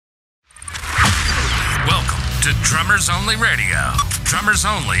to Drummers Only Radio. Drummers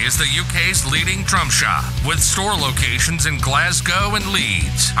Only is the UK's leading drum shop with store locations in Glasgow and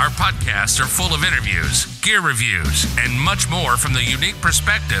Leeds. Our podcasts are full of interviews, gear reviews, and much more from the unique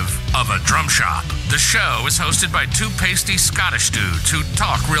perspective of a drum shop. The show is hosted by two pasty Scottish dudes who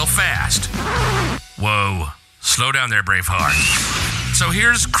talk real fast. Whoa, slow down there, Braveheart. So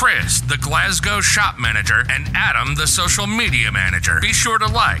here's Chris, the Glasgow shop manager, and Adam, the social media manager. Be sure to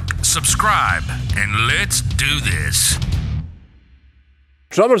like, subscribe, and let's do this.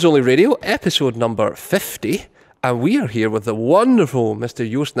 Drummers Only Radio, episode number 50, and we are here with the wonderful Mr.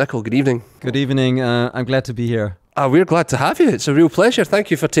 Joost Nicol. Good evening. Good evening. I'm glad to be here. We're glad to have you. It's a real pleasure.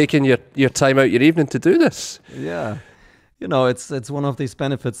 Thank you for taking your time out your evening to do this. Yeah. You know, it's one of these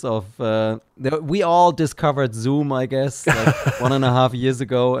benefits of we all discovered Zoom, I guess, like 1.5 years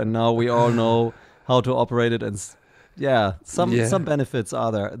ago, and now we all know how to operate it. And some benefits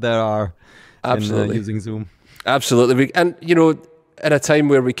are there are absolutely in using Zoom. Absolutely, and you know, at a time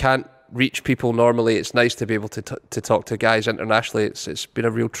where we can't reach people normally, it's nice to be able to talk to guys internationally. It's been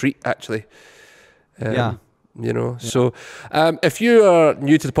a real treat, actually. You know, so if you are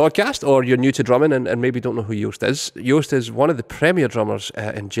new to the podcast or you're new to drumming and maybe don't know who Joost is one of the premier drummers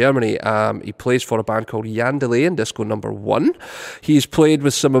in Germany. He plays for a band called Yandele and Disco Number 1. He's played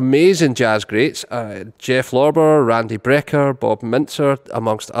with some amazing jazz greats, Jeff Lorber, Randy Brecker, Bob Mintzer,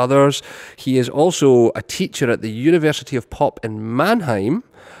 amongst others. He is also a teacher at the University of Pop in Mannheim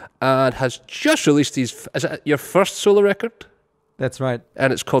and has just released is it your first solo record? That's right.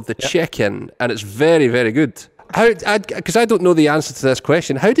 And it's called The Check-In, and it's very, very good. Because I don't know the answer to this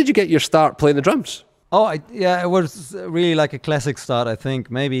question. How did you get your start playing the drums? It was really like a classic start, I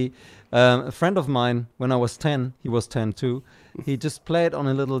think. Maybe a friend of mine, when I was 10, he was 10 too, he just played on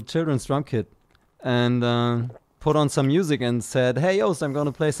a little children's drum kit and put on some music and said, "Hey, Joost, I'm going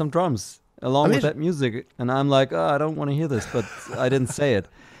to play some drums along with that music." And I'm like, I don't want to hear this, but I didn't say it.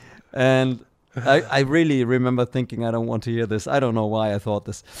 And I really remember thinking, I don't want to hear this. I don't know why I thought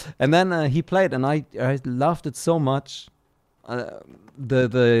this. And then he played, and I loved it so much.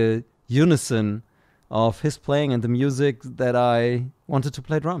 The unison of his playing and the music that I wanted to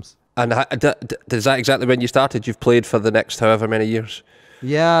play drums. And is that exactly when you started? You've played for the next however many years?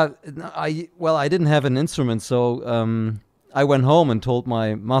 Yeah, I didn't have an instrument, so I went home and told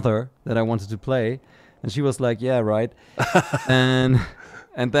my mother that I wanted to play, and she was like, "Yeah, right." and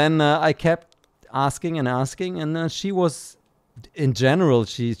then I kept asking, and she was, in general,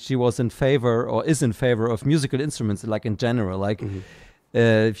 she was in favor or is in favor of musical instruments, like in general, like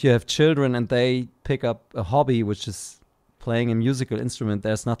if you have children and they pick up a hobby which is playing a musical instrument,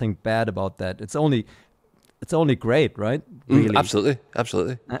 there's nothing bad about that. It's only great, right? Really.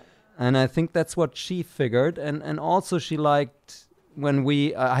 Absolutely. And I think that's what she figured, and also she liked when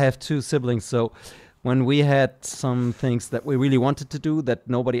I have two siblings, so when we had some things that we really wanted to do that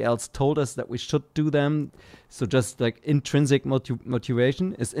nobody else told us that we should do them. So just like intrinsic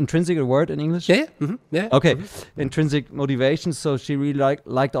motivation. Is intrinsic a word in English? Yeah. Mm-hmm. Yeah. Okay. Mm-hmm. Intrinsic motivation. So she really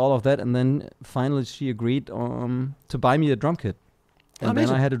liked all of that. And then finally she agreed to buy me a drum kit. And Amazing.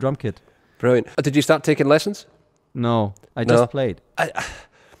 Then I had a drum kit. Brilliant. Did you start taking lessons? No. I just played.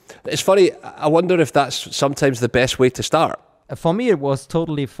 It's funny. I wonder if that's sometimes the best way to start. For me, it was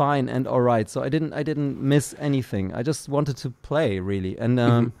totally fine and all right. So I didn't miss anything. I just wanted to play, really.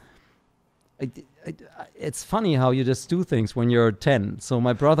 And it's funny how you just do things when you're 10. So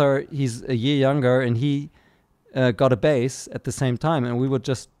my brother, he's a year younger, and he got a bass at the same time, and we would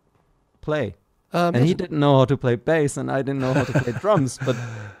just play. And he didn't know how to play bass, and I didn't know how to play drums. But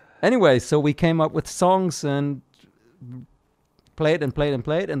anyway, so we came up with songs and played,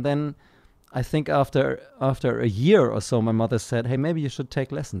 and then I think after a year or so, my mother said, "Hey, maybe you should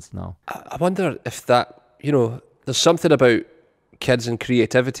take lessons now." I wonder if that, there's something about kids and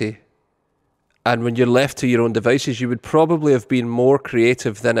creativity. And when you're left to your own devices, you would probably have been more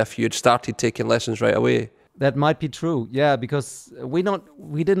creative than if you'd started taking lessons right away. That might be true, yeah, because we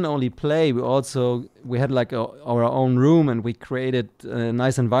didn't only play, we had like our own room, and we created a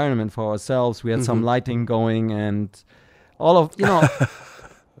nice environment for ourselves. We had some lighting going and all of,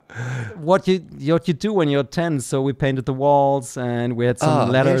 what you do when you're 10. So we painted the walls, and we had some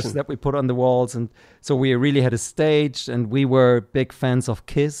letters that we put on the walls, and so we really had a stage, and we were big fans of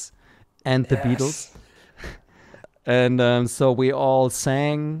Kiss and the Beatles. And so we all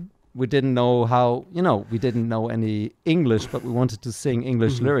sang. We didn't know how, we didn't know any English, but we wanted to sing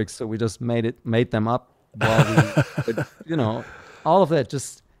English lyrics, so we just made them up while we, all of that,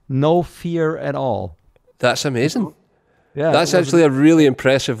 just no fear at all. That's amazing. Yeah, that's actually a really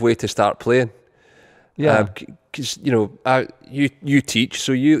impressive way to start playing. Yeah, because you teach,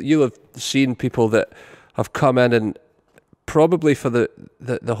 so you'll have seen people that have come in and probably for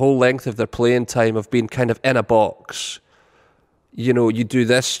the whole length of their playing time have been kind of in a box. You know, you do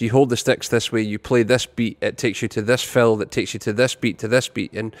this, you hold the sticks this way, you play this beat, it takes you to this fill, that takes you to this beat,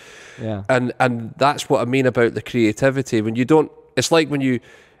 and and that's what I mean about the creativity. When you don't, it's like when you,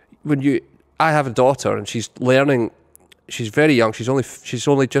 I have a daughter and she's learning, she's very young, she's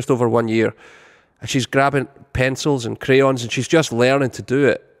only just over 1 year, and she's grabbing pencils and crayons and she's just learning to do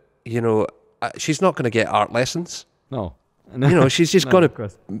it. You know, she's not going to get art lessons. No. You know, she's just going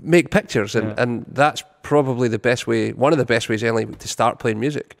to make pictures, and that's probably the best way, one of the best ways anyway, to start playing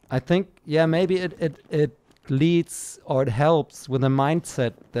music. I think, maybe it leads or it helps with a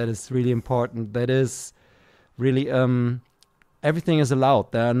mindset that is really important. That is really, everything is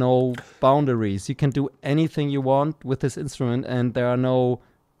allowed. There are no boundaries. You can do anything you want with this instrument, and there are no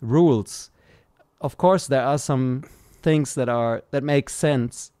rules. Of course, there are some things that make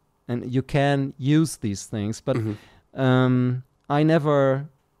sense, and you can use these things, but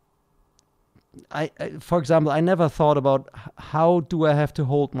for example, I never thought about how do I have to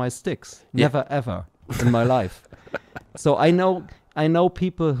hold my sticks. Never ever in my life. So I know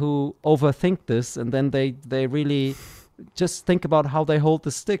people who overthink this, and then they really just think about how they hold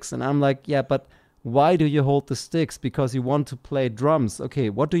the sticks, and I'm like, yeah, but why do you hold the sticks? Because you want to play drums. Okay,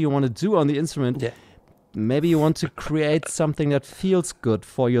 what do you want to do on the instrument? Yeah. Maybe you want to create something that feels good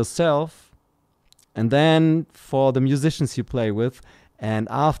for yourself, and then for the musicians you play with, and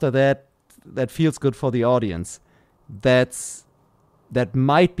after that feels good for the audience. That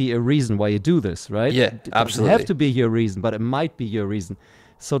might be a reason why you do this, right? Yeah, absolutely. It have to be your reason, but it might be your reason.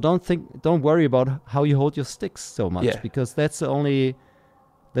 So don't worry about how you hold your sticks so much, because that's only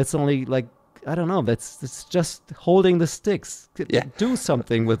like, I don't know, it's just holding the sticks. Do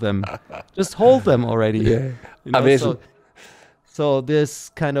something with them. Just hold them already. Yeah. You know? Amazing. So this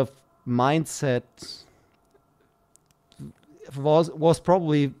kind of mindset was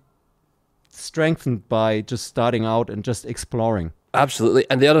probably strengthened by just starting out and just exploring. Absolutely.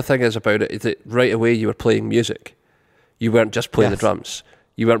 And the other thing is about it is that right away you were playing music. You weren't just playing the drums.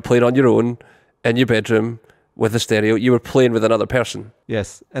 You weren't playing on your own in your bedroom with a stereo. You were playing with another person.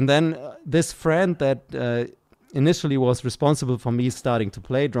 Yes. And then this friend that initially was responsible for me starting to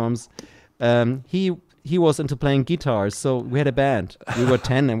play drums, he was into playing guitars, so we had a band. We were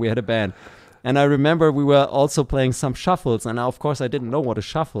 10 and we had a band. And I remember we were also playing some shuffles, and now, of course, I didn't know what a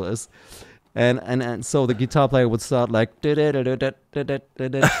shuffle is. And so the guitar player would start like, and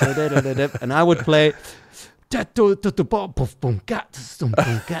I would play,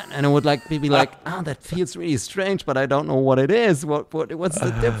 and it would like be like, that feels really strange, but I don't know what it is. What's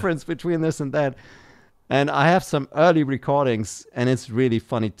the difference between this and that? And I have some early recordings, and it's really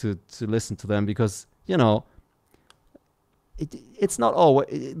funny to listen to them, because, you know, it's not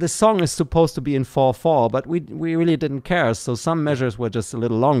always, the song is supposed to be in 4/4, but we really didn't care. So some measures were just a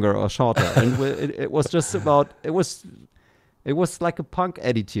little longer or shorter, and it was just about, it was like a punk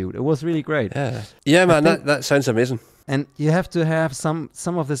attitude. It was really great. Yeah, man, that sounds amazing. And you have to have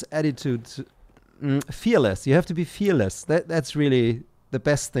some of this attitude, fearless. You have to be fearless. That's really the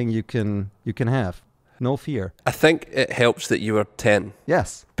best thing you can have. No fear. I think it helps that you were 10.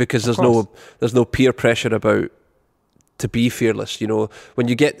 Yes. Because there's no peer pressure about to be fearless. You know, when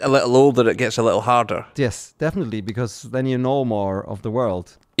you get a little older, it gets a little harder. Yes, definitely, because then you know more of the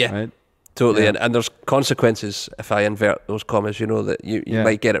world. Yeah, right? Totally. Yeah. And there's consequences if I invert those commas. You know, that you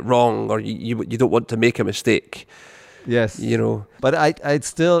might get it wrong, or you don't want to make a mistake. Yes. You know. But I'd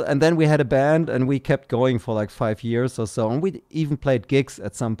still, and then we had a band, and we kept going for like 5 years or so, and we even played gigs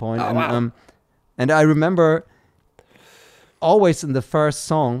at some point. Wow. And I remember always in the first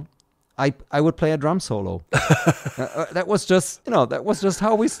song, I would play a drum solo. That was just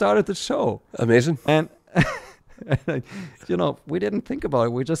how we started the show. Amazing. And you know, we didn't think about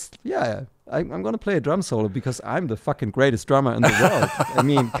it. We just, I'm going to play a drum solo because I'm the fucking greatest drummer in the world. I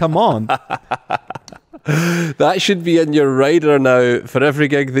mean, come on. That should be in your rider now for every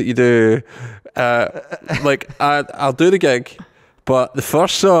gig that you do. Like, I'll do the gig, but the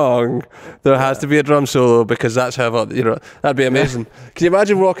first song, there has to be a drum solo, because that's how, that'd be amazing. Can you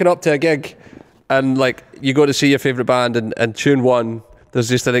imagine walking up to a gig and, like, you go to see your favourite band and tune one, there's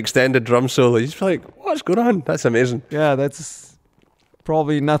just an extended drum solo. You're just like, what's going on? That's amazing. Yeah, that's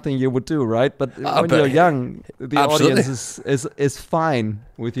probably nothing you would do, right? But when you're young, the audience is fine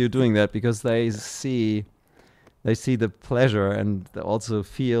with you doing that, because they see the pleasure and they also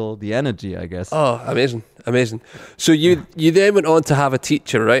feel the energy, I guess. Oh, amazing. So you then went on to have a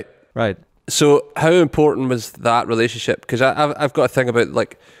teacher, right? Right. So how important was that relationship? Because I've got a thing about,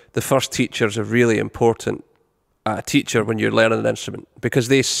 like, the first teacher's a really important teacher when you're learning an instrument, because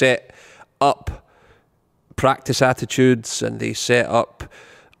they set up practice attitudes, and they set up,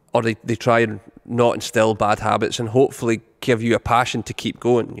 or they try and not instill bad habits, and hopefully give you a passion to keep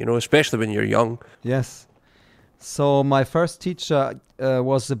going, you know, especially when you're young. Yes. So my first teacher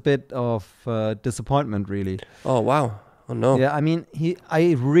was a bit of disappointment, really. Oh, wow. Oh, no. Yeah, I mean,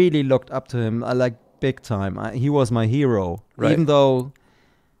 I really looked up to him, like big time. He was my hero, Right. even though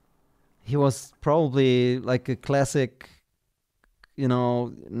he was probably like a classic, you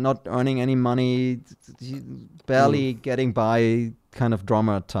know, not earning any money, barely getting by kind of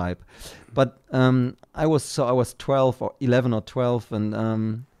drummer type. But I was 12 or 11 or 12,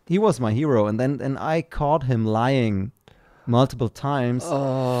 and he was my hero. And then I caught him lying multiple times.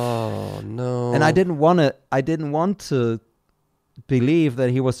 Oh, no. And I didn't want to believe that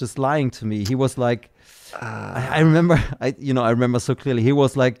he was just lying to me. He was like, I remember so clearly. He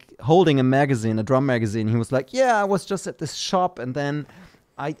was like holding a magazine, a drum magazine. He was like, yeah, I was just at this shop, and then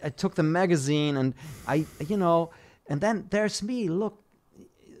I took the magazine, and and then there's me. Look,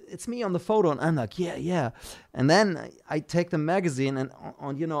 it's me on the photo, and I'm like, yeah. And then I take the magazine, and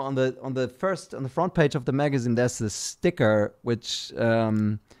on the front page of the magazine, there's this sticker which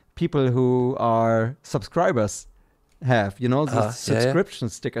people who are subscribers have, the subscription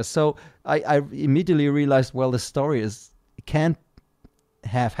sticker. So I immediately realized, well, the story can't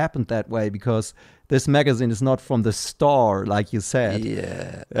have happened that way, because this magazine is not from the store, like you said.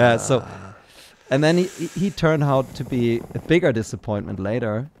 Yeah. So, and then he turned out to be a bigger disappointment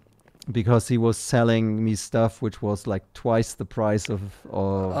later, because he was selling me stuff which was like twice the price of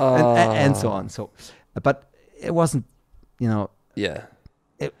and so on. So, but it wasn't, Yeah.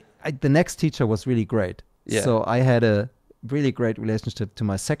 The next teacher was really great. Yeah. So I had a really great relationship to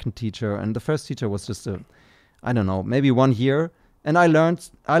my second teacher, and the first teacher was just maybe 1 year, and I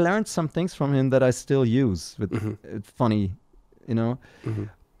learned some things from him that I still use with funny,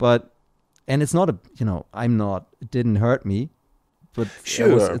 but, and it's not it didn't hurt me, but Sure.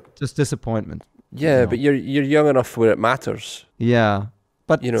 it was just disappointment. Yeah, but you're young enough where it matters. Yeah,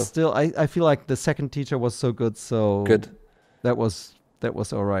 but still, I feel like the second teacher was so good. So Good. That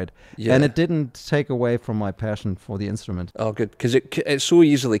was all right. Yeah. And it didn't take away from my passion for the instrument. Oh, good, because it so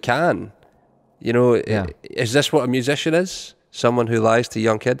easily can. Yeah. Is this what a musician is? Someone who lies to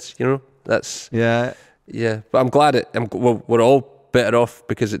young kids? That's Yeah. yeah. But I'm glad we're all better off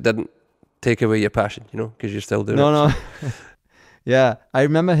because it didn't take away your passion. Because you're still doing it. No. Yeah, I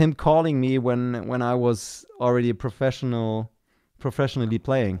remember him calling me when I was already professionally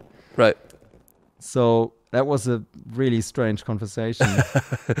playing. Right. So that was a really strange conversation.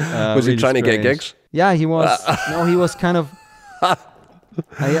 Was he trying to get gigs? Yeah, he was. No, he was kind of.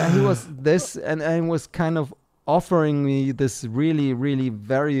 He was this, and he was kind of offering me this really, really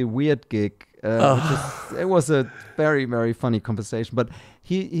very weird gig. It was a very, very funny conversation. But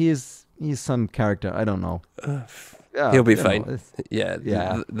he's some character. I don't know. Yeah, he'll be fine. Yeah.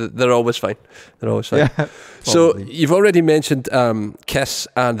 They're always fine. They're always fine. Yeah, so you've already mentioned Kiss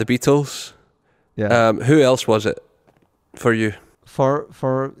and the Beatles. Yeah. Who else was it for you? For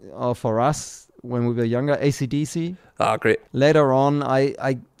us when we were younger, AC/DC. Ah, great. Later on,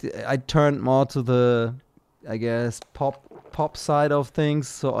 I turned more to the, I guess, pop side of things.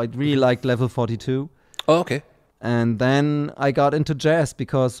 So I really liked Level 42. Oh, okay. And then I got into jazz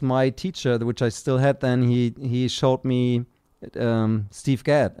because my teacher, which I still had then, he showed me Steve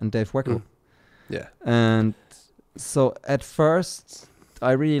Gadd and Dave Weckl. Yeah. And so at first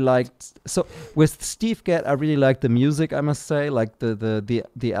I really liked. So with Steve Gadd, I really liked the music. I must say, like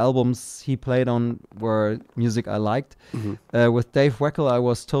the albums he played on were music I liked. With Dave Weckl, I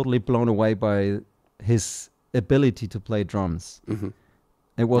was totally blown away by his ability to play drums.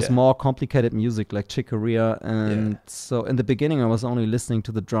 It was more complicated music, like Chick Corea, and so in the beginning I was only listening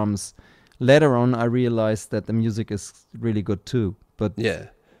to the drums. Later on, I realized that the music is really good too. But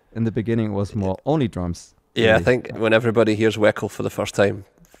in the beginning, it was more only drums. Yeah, really. I think when everybody hears Weckl for the first time,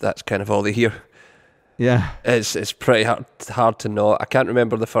 that's kind of all they hear. Yeah, it's pretty hard to know. I can't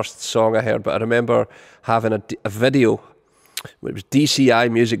remember the first song I heard, but I remember having a video. It was DCI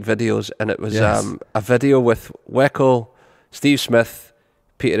Music Videos, and it was a video with Weckl, Steve Smith,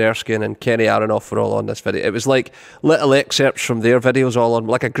 Peter Erskine and Kenny Aronoff were all on this video. It was like little excerpts from their videos all on,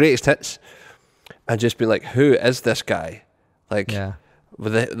 like a greatest hits, and just be like, who is this guy? Like,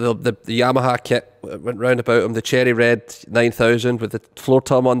 with the Yamaha kit went round about him, the cherry red 9000 with the floor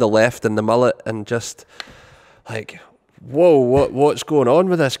tom on the left and the mullet, and just like, whoa, what's going on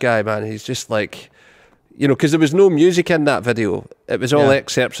with this guy, man? He's just like, because there was no music in that video. It was all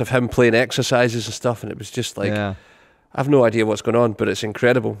excerpts of him playing exercises and stuff, and it was just like, I have no idea what's going on, but it's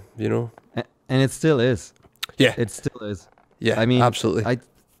incredible, And it still is. Yeah. It still is. Yeah, I mean, absolutely.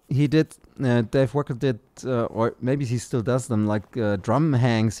 he did. Dave Weckl did, or maybe he still does them, like drum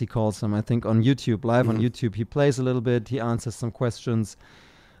hangs. He calls them. I think on YouTube, live on YouTube. He plays a little bit. He answers some questions.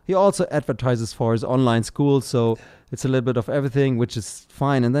 He also advertises for his online school, so it's a little bit of everything, which is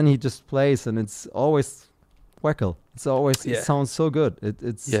fine. And then he just plays, and it's always Weckl. It's always it sounds so good.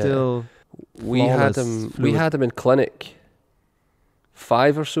 It's still we had him. We had him in clinic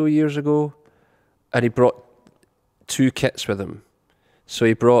 5 or so years ago, and he brought 2 kits with him. So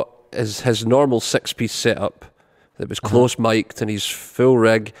he brought his normal 6-piece setup that was close mic'd and his full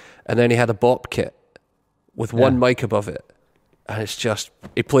rig, and then he had a bop kit with one mic above it. And it's just,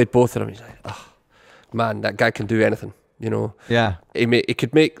 he played both of them. He's like, oh, man, that guy can do anything, you know. Yeah. He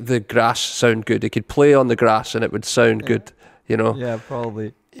could make the grass sound good. He could play on the grass and it would sound good, you know. Yeah,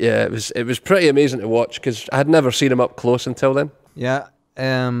 probably. Yeah, it was pretty amazing to watch because I had never seen him up close until then. Yeah.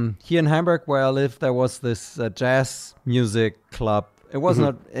 Here in Hamburg, where I live, there was this jazz music club. It was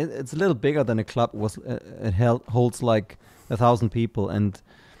not. It's a little bigger than a club. It holds like 1,000 people. And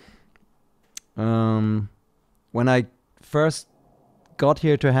when I first got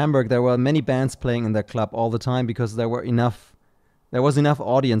here to Hamburg, there were many bands playing in that club all the time because there was enough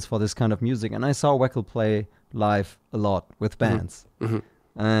audience for this kind of music. And I saw Weckl play live a lot with bands,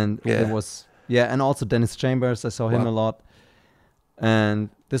 and it was and also Dennis Chambers. I saw him a lot, and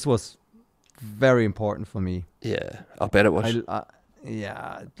this was very important for me. Yeah, I bet it was.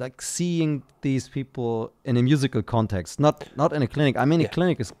 Like seeing these people in a musical context, not in a clinic. I mean, a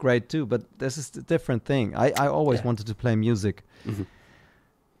clinic is great too, but this is a different thing. I always wanted to play music,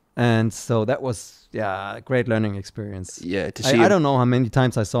 and so that was a great learning experience. Yeah, to see I don't know how many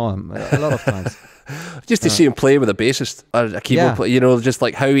times I saw him. A lot of times. Just to see him play with a bassist or a keyboard player, you know, just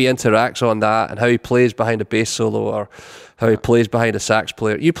like how he interacts on that and how he plays behind a bass solo or how he plays behind a sax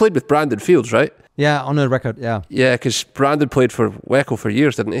player. You played with Brandon Fields, right? Yeah, on a record, yeah. Yeah, because Brandon played for Weckl for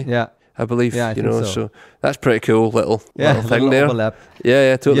years, didn't he? Yeah. I believe, I you know, think so that's pretty cool little thing little there. Overlap.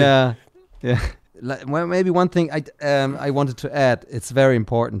 Yeah, totally. Yeah. Well, maybe one thing I wanted to add, it's very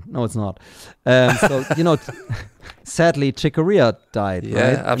important. No, it's not. So, you know, sadly, Chick Corea died, right?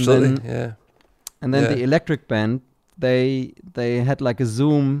 Yeah, absolutely, And then the Electric Band, they had like a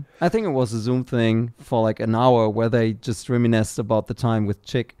Zoom, I think it was a Zoom thing for like an hour where they just reminisced about the time with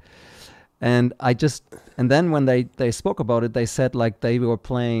Chick. And then when they spoke about it, they said like they were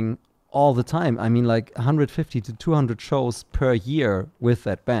playing all the time. I mean, like 150 to 200 shows per year with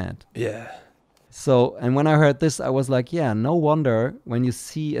that band. Yeah. So, and when I heard this, I was like, yeah, no wonder when you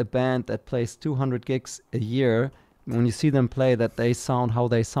see a band that plays 200 gigs a year, when you see them play, that they sound how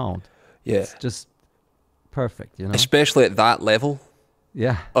they sound. Yeah. It's just perfect, you know? Especially at that level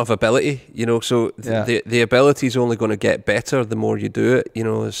of ability, you know, so the ability is only going to get better the more you do it, you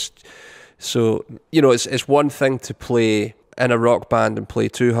know. So, you know, it's one thing to play in a rock band and play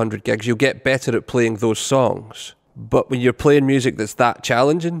 200 gigs. You'll get better at playing those songs. But when you're playing music that's that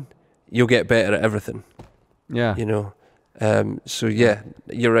challenging, you'll get better at everything. Yeah. You know? So, yeah,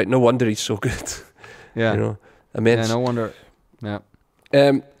 you're right. No wonder he's so good. Yeah. You know, immense. Yeah, no wonder. Yeah.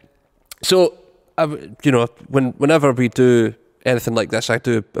 So, you know, whenever we do anything like this, I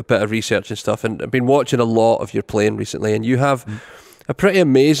do a bit of research and stuff, and I've been watching a lot of your playing recently, and you have a pretty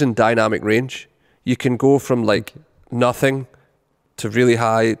amazing dynamic range. You can go from like nothing to really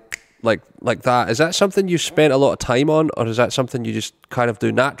high, like that. Is that something you spent a lot of time on, or is that something you just kind of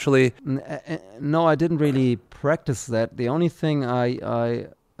do naturally? No, I didn't really practice that. The only thing I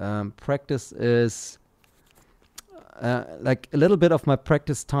practice is like a little bit of my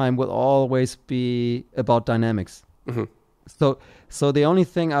practice time will always be about dynamics. So the only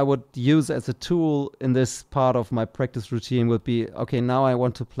thing I would use as a tool in this part of my practice routine would be, okay, now I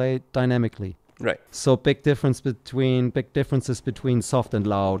want to play dynamically. Right. So big differences between soft and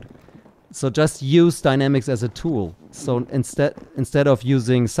loud. So just use dynamics as a tool. So instead of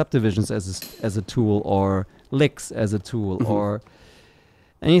using subdivisions as a tool or licks as a tool or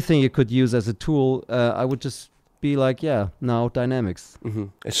anything you could use as a tool, I would just be like, now dynamics.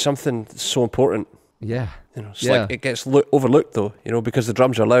 It's something so important. Yeah. You know, it's like it gets overlooked though, you know, because the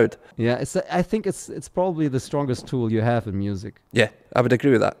drums are loud. Yeah, I think it's probably the strongest tool you have in music. Yeah, I would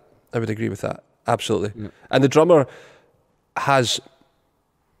agree with that. Absolutely. Yeah. And the drummer has,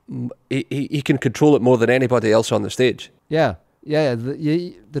 he can control it more than anybody else on the stage. Yeah.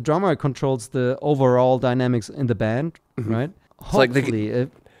 The drummer controls the overall dynamics in the band, right? Hopefully,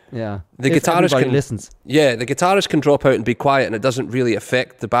 the guitarist listens. Yeah, the guitarist can drop out and be quiet, and it doesn't really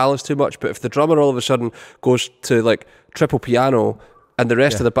affect the balance too much. But if the drummer all of a sudden goes to like triple piano, and the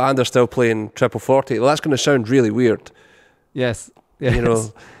rest of the band are still playing triple 40, well, that's going to sound really weird. Yes. You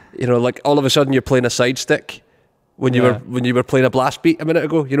know, like all of a sudden you're playing a side stick when you were playing a blast beat a minute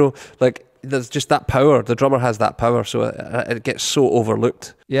ago. You know, like there's just that power. The drummer has that power, so it gets so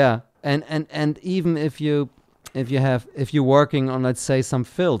overlooked. Yeah, and even if you're working on, let's say, some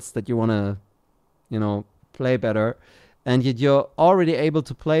fills that you want to, play better, and you're already able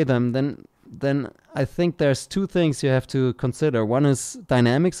to play them, then I think there's two things you have to consider. One is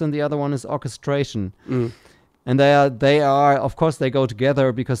dynamics, and the other one is orchestration. And they are, of course, they go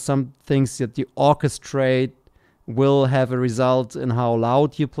together, because some things that you orchestrate will have a result in how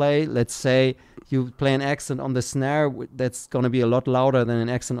loud you play. Let's say you play an accent on the snare, that's going to be a lot louder than an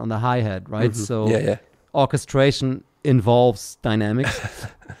accent on the hi-hat, right? So orchestration involves dynamics.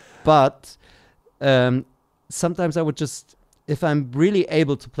 But sometimes I would just, if I'm really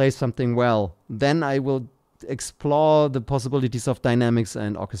able to play something well, then I will explore the possibilities of dynamics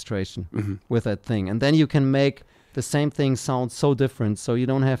and orchestration with that thing. And then you can make the same thing sound so different, so you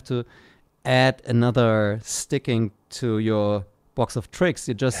don't have to add another sticking to your box of tricks.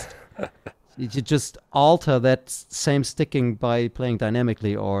 You just alter that same sticking by playing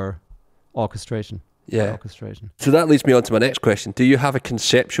dynamically or orchestration. Yeah. So that leads me on to my next question. Do you have a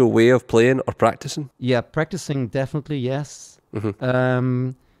conceptual way of playing or practicing? Yeah, practicing, definitely, yes.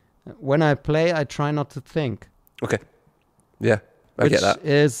 When I play, I try not to think. Okay. Yeah, I get that.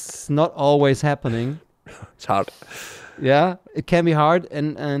 Which is not always happening. It's hard. Yeah, it can be hard,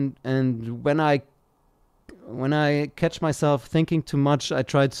 and when I catch myself thinking too much, I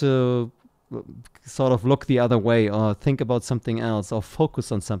try to sort of look the other way, or think about something else, or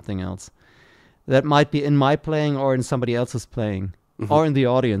focus on something else. That might be in my playing or in somebody else's playing, or in the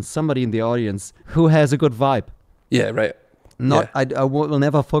audience, somebody in the audience who has a good vibe. Yeah, right. I will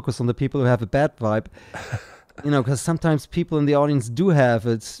never focus on the people who have a bad vibe, because sometimes people in the audience do have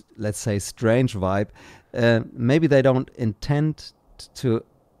a, let's say, strange vibe. Maybe they don't intend to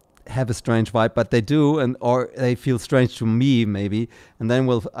have a strange vibe, but they do, or they feel strange to me, maybe. And then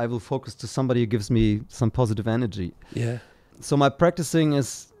I will focus to somebody who gives me some positive energy. Yeah. So my practicing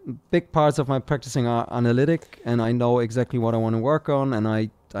is, big parts of my practicing are analytic, and I know exactly what I want to work on, and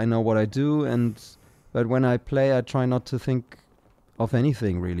I know what I do, but when I play, I try not to think of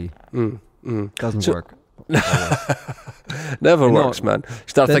anything, really. Doesn't work. Never works, man.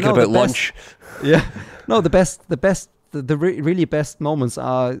 Start thinking about lunch. Yeah. No, the really best moments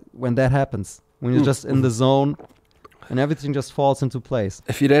are when that happens. When you're just in the zone and everything just falls into place.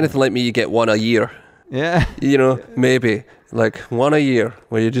 If you're anything like me, you get one a year. Yeah. Maybe like one a year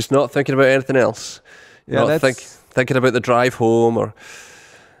where you're just not thinking about anything else. You're not thinking about the drive home or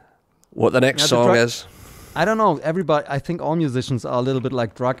what the next song is. I don't know. Everybody, I think all musicians are a little bit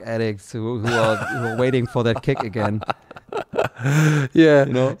like drug addicts who are waiting for that kick again.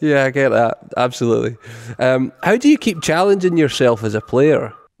 Yeah, yeah, I get that. Absolutely. How do you keep challenging yourself as a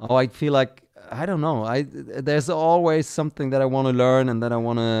player? Oh, I feel like, I don't know. There's always something that I want to learn and that I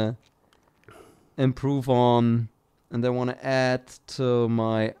want to improve on, and I want to add to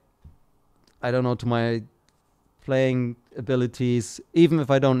my, to my playing abilities, even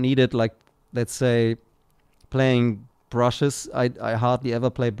if I don't need it. Like, let's say, playing brushes. I hardly ever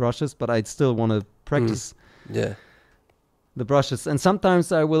play brushes, but I still want to practice the brushes. And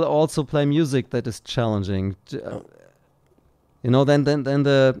sometimes I will also play music that is challenging. Then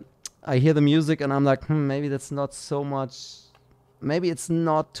I hear the music and I'm like, maybe that's not so much, maybe it's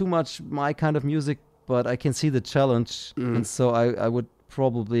not too much my kind of music, but I can see the challenge. And so I would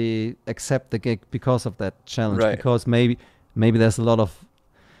probably accept the gig because of that challenge, because maybe there's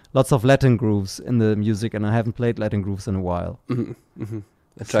lots of Latin grooves in the music, and I haven't played Latin grooves in a while.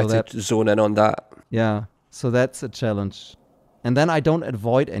 I try to zone in on that. Yeah, so that's a challenge. And then I don't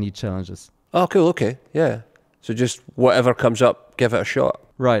avoid any challenges. Oh, cool, okay, yeah. So just whatever comes up, give it a shot.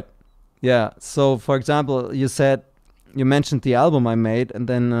 Right. Yeah, so for example, you mentioned the album I made, and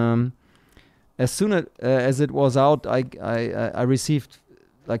then as soon as it was out, I received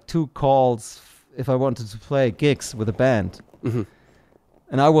like 2 calls if I wanted to play gigs with a band.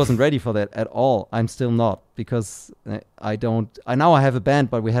 And I wasn't ready for that at all. I'm still not, because I now have a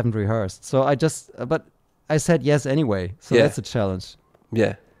band, but we haven't rehearsed. So but I said yes anyway. So that's a challenge.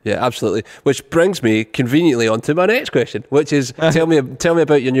 Yeah, absolutely. Which brings me conveniently on to my next question, which is tell me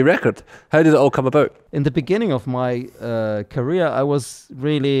about your new record. How did it all come about? In the beginning of my career, I was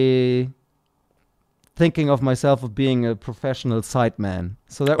really thinking of myself of being a professional sideman.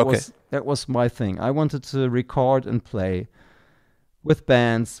 So that was my thing. I wanted to record and play with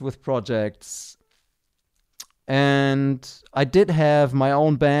bands, with projects. And I did have my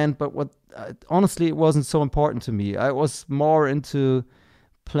own band, but honestly, it wasn't so important to me. I was more into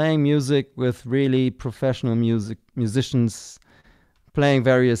playing music with really professional musicians, playing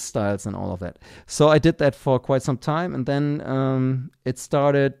various styles and all of that. So I did that for quite some time, and then it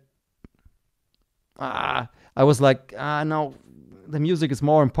started. I was like, no, the music is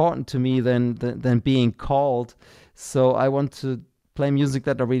more important to me than being called. So I want to play music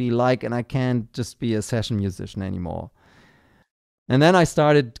that I really like, and I can't just be a session musician anymore. And then I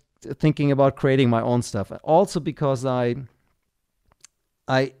started thinking about creating my own stuff. Also because there's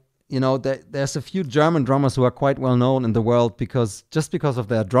a few German drummers who are quite well known in the world because of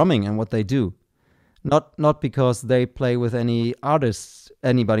their drumming and what they do. Not because they play with any artists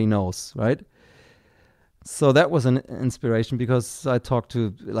anybody knows, right? So that was an inspiration because I talked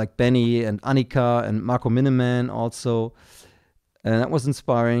to like Benny and Annika and Marco Miniman also. And that was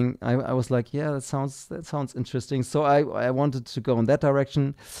inspiring. I was like, yeah, that sounds interesting. So I wanted to go in that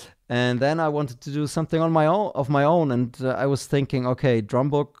direction. And then I wanted to do something on my own. And I was thinking, okay,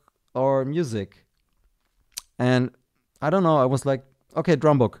 drum book or music. And I don't know. I was like, okay,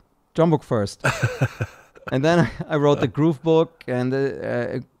 drum book first. And then I wrote the groove book. And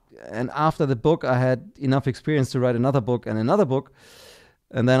after the book, I had enough experience to write another book. And then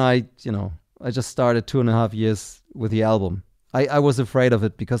I just started 2.5 years with the album. I was afraid of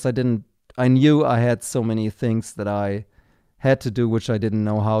it because I knew I had so many things that I had to do which I didn't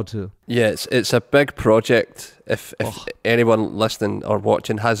know how to. Yeah, it's a big project. If anyone listening or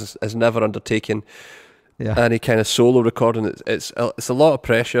watching has never undertaken any kind of solo recording, it's a lot of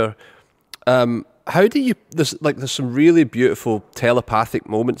pressure. How do you? There's some really beautiful telepathic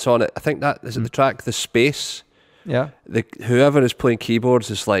moments on it. I think that is it. The track, The Space. Yeah. Whoever is playing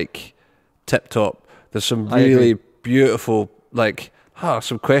keyboards is like tip top. There's some really beautiful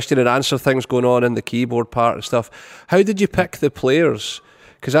some question and answer things going on in the keyboard part and stuff. How did you pick the players?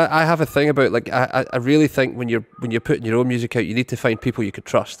 Because I have a thing about I really think when you're putting your own music out, you need to find people you could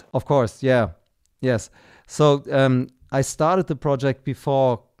trust. Of course, yeah, yes. So I started the project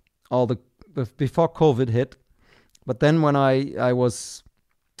before COVID hit, but then when I was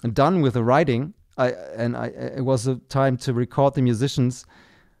done with the writing, it was a time to record the musicians.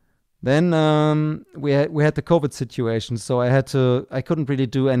 Then we had the COVID situation, so I couldn't really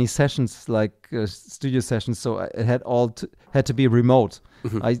do any sessions like studio sessions, so it had to be remote.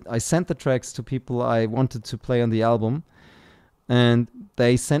 Mm-hmm. I sent the tracks to people I wanted to play on the album, and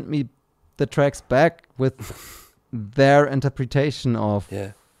they sent me the tracks back with their interpretation of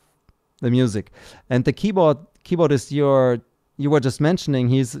the music. And the keyboardist you were just mentioning,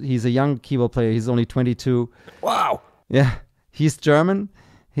 he's a young keyboard player. He's only 22. Wow. Yeah, he's German.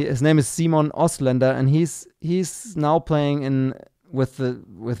 His name is Simon Ostländer, and he's now playing with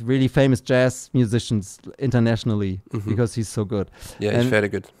really famous jazz musicians internationally because he's so good. Yeah, he's very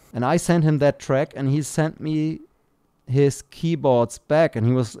good. And I sent him that track, and he sent me his keyboards back, and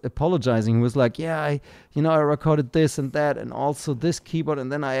he was apologizing. He was like, "Yeah, I recorded this and that, and also this keyboard,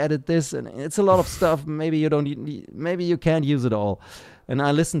 and then I added this, and it's a lot of stuff. Maybe you can't use it all." And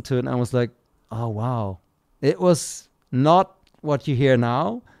I listened to it, and I was like, "Oh wow, it was not what you hear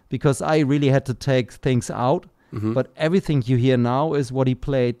now, because I really had to take things out, but everything you hear now is what he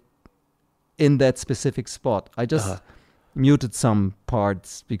played in that specific spot. I just muted some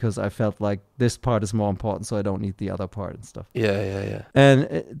parts because I felt like this part is more important, so I don't need the other part and stuff." Yeah.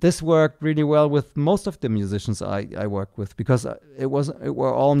 And this worked really well with most of the musicians I work with, because it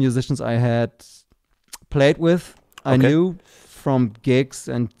were all musicians I had played with. I knew from gigs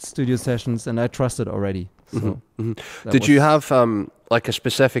and studio sessions, and I trusted already. So Did you have a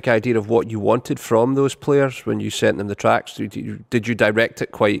specific idea of what you wanted from those players when you sent them the tracks? Did you direct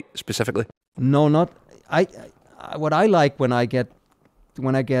it quite specifically? No, not I. What I like when I get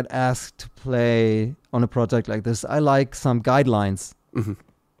asked to play on a project like this, I like some guidelines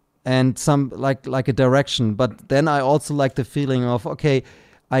and some like a direction. But then I also like the feeling of, okay,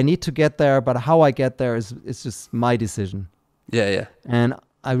 I need to get there, but how I get there is just my decision. Yeah. And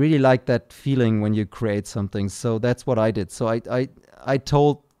I really like that feeling when you create something. So that's what I did. So I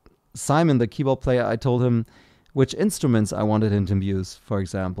told Simon, the keyboard player, I told him which instruments I wanted him to use, for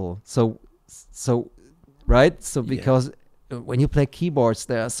example. So right? So because when you play keyboards,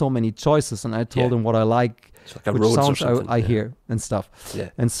 there are so many choices, and I told him what I like, which sounds I hear and stuff. Yeah.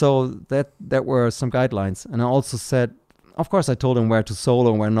 And so that were some guidelines. And I also said, of course, I told him where to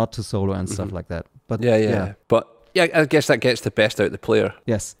solo and where not to solo and stuff like that. But yeah. But yeah, I guess that gets the best out of the player.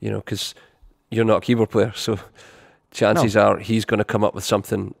 Yes. Because you're not a keyboard player, so chances are he's going to come up with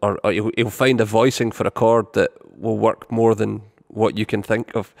something, or he'll find a voicing for a chord that will work more than what you can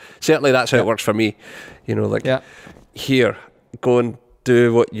think of. Certainly that's how it works for me. Here, go and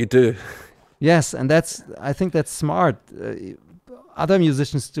do what you do. Yes, and I think that's smart. Other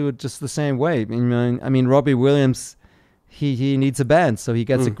musicians do it just the same way. I mean, Robbie Williams, he needs a band, so he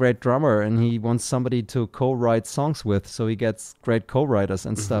gets a great drummer, and he wants somebody to co-write songs with, so he gets great co-writers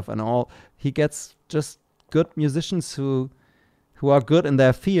and stuff, and he gets just good musicians who are good in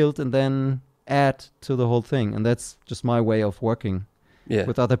their field, and then add to the whole thing. And that's just my way of working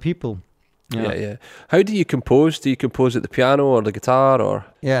with other people. Yeah. How do you compose? Do you compose at the piano or the guitar, or?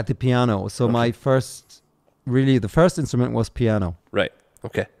 Yeah, at the piano. So the first instrument was piano. Right.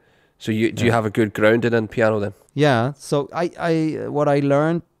 Okay. So do you have a good grounding in piano then? Yeah. So what I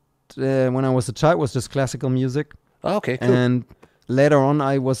learned when I was a child was just classical music. Oh, okay, cool. And later on,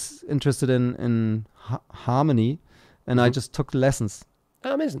 I was interested in harmony, and I just took lessons.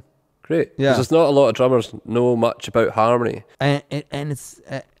 Oh, amazing. Great. Yeah. Because there's not a lot of drummers know much about harmony. And it's,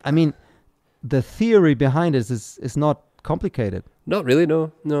 I mean, the theory behind it is not complicated. Not really,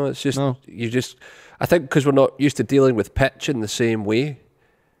 no. No, it's just, I think because we're not used to dealing with pitch in the same way.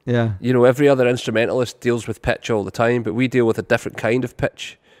 Yeah. You know, every other instrumentalist deals with pitch all the time, but we deal with a different kind of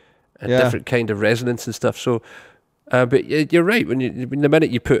pitch, a different kind of resonance and stuff. So, but you're right. When the minute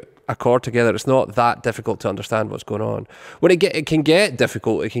you put a chord together, it's not that difficult to understand what's going on. When it can get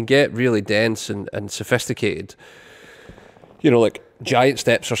difficult, it can get really dense and sophisticated. You know, like Giant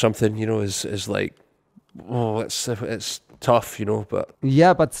Steps or something. You know, is like, it's tough. You know, but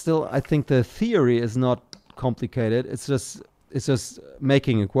yeah, but still, I think the theory is not complicated. It's just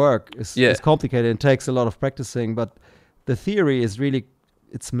making it work. It's complicated. It takes a lot of practicing, but the theory is really,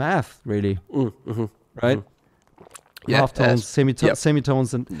 it's math, really. Right? Yeah, half tones,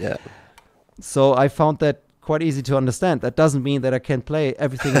 semitones, and so I found that quite easy to understand. That doesn't mean that I can play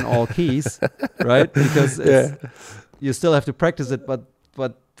everything in all keys, right? Because you still have to practice it, but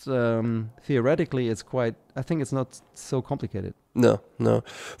theoretically, it's quite. I think it's not so complicated. No.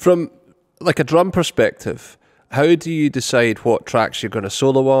 From like a drum perspective, how do you decide what tracks you're going to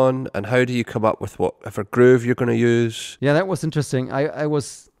solo on, and how do you come up with whatever groove you're going to use? Yeah, that was interesting.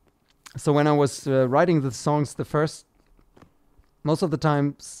 So when I was writing the songs, most of the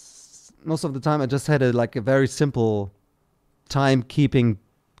time I just had a very simple time-keeping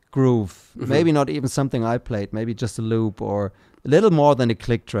groove. Maybe not even something I played. Maybe just a loop or a little more than a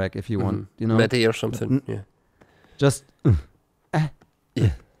click track, if you want. You know, MIDI or something. Just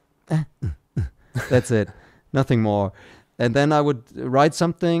that's it. Nothing more. And then I would write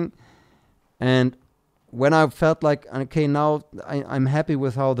something, and when I felt like, okay, now I'm happy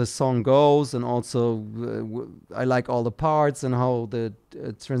with how the song goes, and also I like all the parts and how the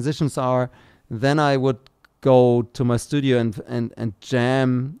transitions are, then I would go to my studio and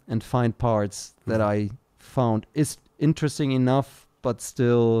jam and find parts that I found is interesting enough, but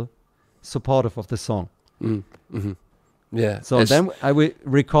still supportive of the song. Yeah. So then I would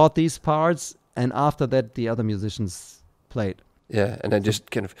record these parts, and after that, the other musicians played. Yeah, and then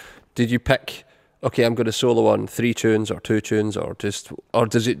just kind of, did you pick, okay, I'm going to solo on 3 tunes or 2 tunes, or do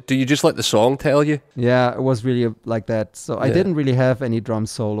you just let the song tell you? Yeah, it was really like that. So I didn't really have any drum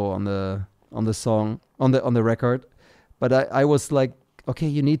solo on the song, on the record, but I was like, okay,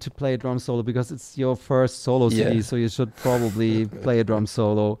 you need to play a drum solo because it's your first solo CD, so you should probably play a drum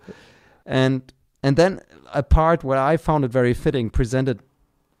solo. And then a part where I found it very fitting, presented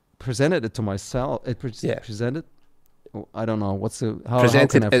it to myself. Presented. I don't know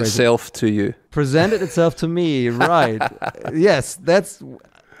presented itself to you. Presented itself to me, right? Yes, that's.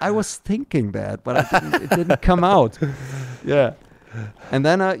 I was thinking that, but it didn't come out. Yeah, and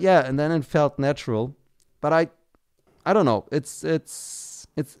then it felt natural, but I don't know. It's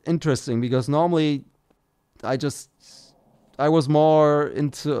interesting because normally I was more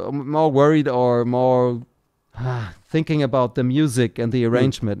worried or more thinking about the music and the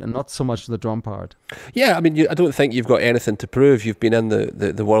arrangement and not so much the drum part. Yeah, I mean, I don't think you've got anything to prove. You've been in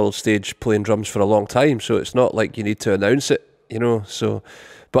the world stage playing drums for a long time, so it's not like you need to announce it, you know. So,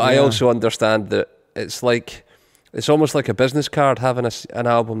 but I also understand that it's almost like a business card having an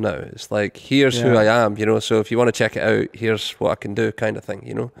album now. It's like, here's who I am, you know, so if you want to check it out, here's what I can do, kind of thing,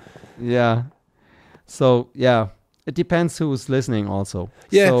 you know. Yeah. So, yeah, it depends who's listening also.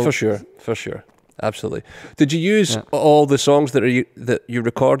 Yeah, so, for sure. Absolutely. Did you use all the songs that you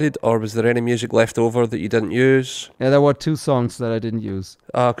recorded, or was there any music left over that you didn't use? Yeah, there were 2 songs that I didn't use.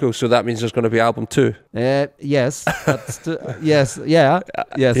 Ah, cool. So that means there's going to be album 2. Yes, but yes,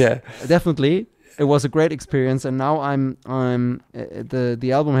 definitely. It was a great experience, and now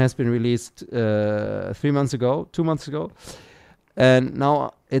the album has been released 2 months ago, and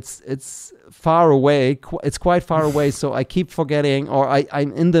now it's far away. It's quite far away, so I keep forgetting, or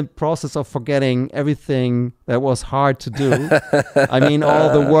I'm in the process of forgetting everything that was hard to do. I mean,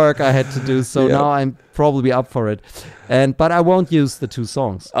 all the work I had to do. So now I'm probably up for it, but I won't use the 2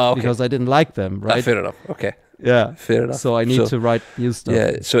 songs because I didn't like them. Right? Fair enough. Okay. Yeah. Fair enough. So I need to write new stuff.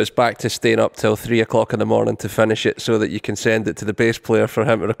 Yeah, so it's back to staying up till 3 o'clock in the morning to finish it so that you can send it to the bass player for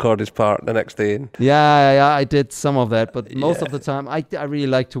him to record his part the next day. Yeah, I did some of that, but most of the time I really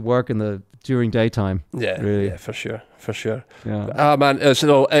like to work during daytime. Yeah, really. Yeah, for sure. Yeah. Ah, man, it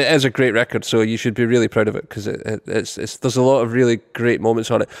is a great record, so you should be really proud of it because there's a lot of really great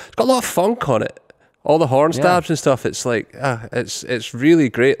moments on it. It's got a lot of funk on it. All the horn stabs and stuff. It's like it's really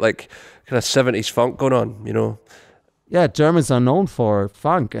great, like kind of 70s funk going on, you know. Yeah, Germans are known for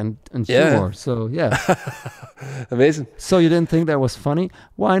funk and humor. So yeah. Amazing. So you didn't think that was funny?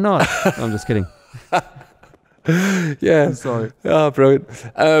 Why not? No, I'm just kidding. Yeah. I'm sorry. Oh, brilliant.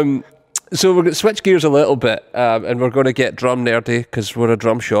 So we're going to switch gears a little bit, and we're going to get drum nerdy because we're a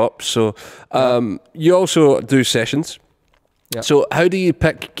drum shop. So you also do sessions. Yeah. So how do you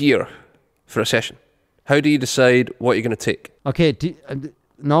pick gear for a session? How do you decide what you're going to take? Okay.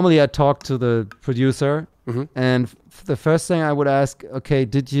 Normally I talk to the producer, and the first thing I would ask, okay,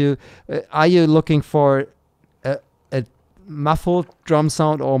 are you looking for a muffled drum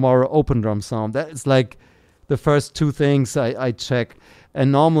sound or more open drum sound? That is like the first two things I check. And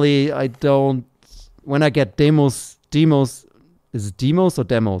normally I don't, when I get demos, is it demos or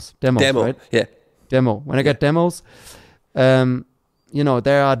demos? Demo, right? Yeah. Demo. When I get demos,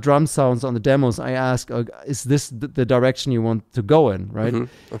 there are drum sounds on the demos. I ask, is this the direction you want to go in, right?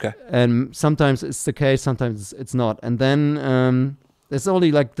 Okay. And sometimes it's the case, sometimes it's not. And then it's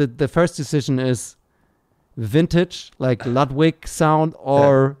only like the first decision is vintage, like Ludwig sound,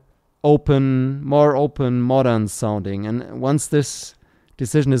 or more open, modern sounding. And once this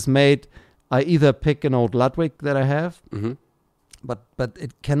decision is made, I either pick an old Ludwig that I have, but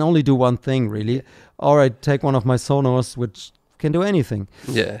it can only do one thing really, or I take one of my Sonors, which can do anything.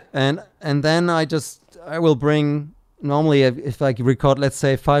 Yeah. And then I will bring, normally if I record, let's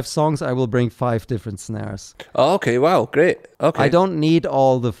say 5 songs, I will bring 5 different snares. Oh, okay. Wow. Great. Okay. I don't need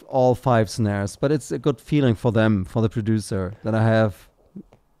all 5 snares, but it's a good feeling for the producer, that I have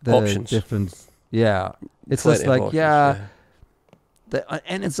the options. Different. Yeah. It's Plenty just like, options,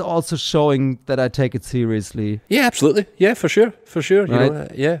 and it's also showing that I take it seriously. Yeah, absolutely. Yeah, for sure. Right?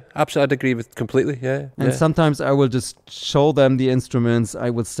 Absolutely. I'd agree with completely. Yeah. And sometimes I will just show them the instruments. I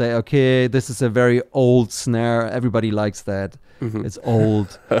would say, okay, this is a very old snare. Everybody likes that. It's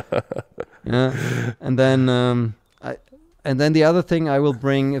old. Yeah. And then the other thing I will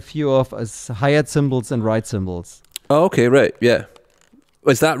bring a few of is hi-hat cymbals and ride cymbals. Oh, okay, right. Yeah.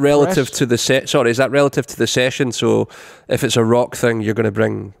 Is that relative to the Is that relative to the session? So, if it's a rock thing, you're going to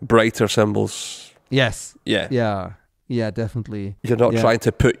bring brighter cymbals. Yes. Yeah. Yeah, definitely. You're not trying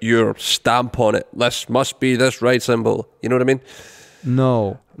to put your stamp on it. This must be this ride cymbal. You know what I mean?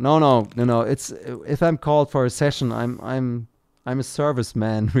 No. It's, if I'm called for a session, I'm a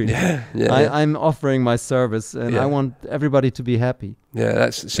serviceman, really. I'm offering my service, and I want everybody to be happy. Yeah,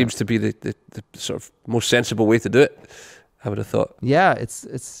 that seems to be the sort of most sensible way to do it, I would have thought. Yeah, it's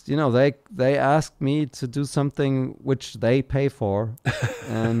they asked me to do something which they pay for,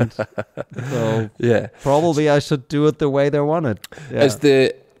 and so probably I should do it the way they want it. Yeah.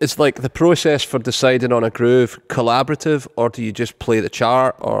 It's like the process for deciding on a groove collaborative, or do you just play the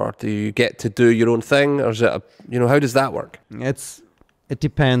chart, or do you get to do your own thing, or is it how does that work? It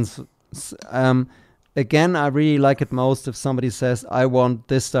depends. Again, I really like it most if somebody says, I want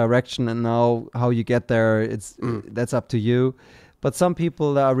this direction, and now how you get there, that's up to you. But some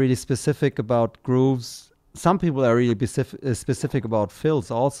people are really specific about grooves. Some people are really specific about fills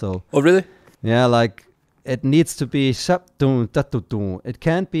also. Oh, really? Yeah, like it needs to be shap-dum, da-dum. It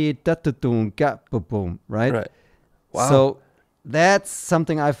can't be da-dum, ga-boom, right? Right. Wow. So that's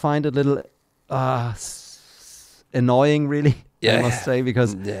something I find a little annoying, really, I must say,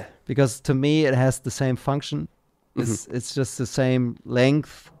 because to me it has the same function. It's just the same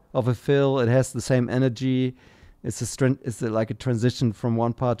length of a fill. It has the same energy. It's like a transition from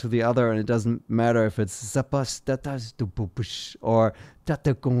one part to the other, and it doesn't matter if it's or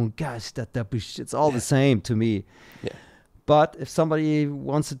it's all the same to me. Yeah. But if somebody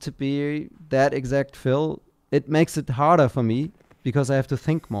wants it to be that exact fill, it makes it harder for me because I have to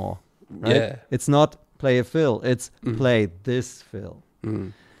think more. Right? Yeah. It's not play a fill. It's play this fill.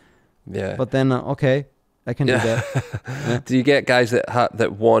 Yeah. But then, okay, I can do that. Do you get guys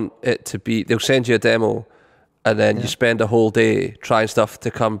that want it to be, they'll send you a demo and then you spend a whole day trying stuff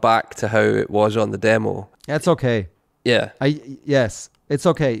to come back to how it was on the demo? That's okay. Yeah. Yes, it's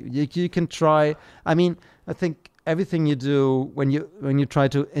okay. You can try. I mean, I think everything you do when you try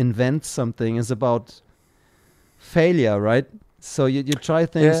to invent something is about failure, right? So you try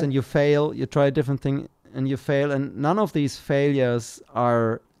things and you fail. You try a different thing and you fail. And none of these failures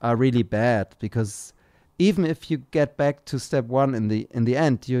are really bad, because even if you get back to step one in the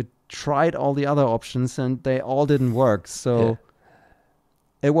end, you tried all the other options and they all didn't work. So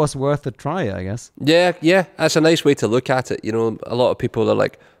it was worth a try, I guess. Yeah, that's a nice way to look at it. You know, a lot of people are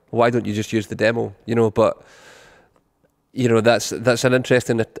like, why don't you just use the demo? You know, but you know, that's an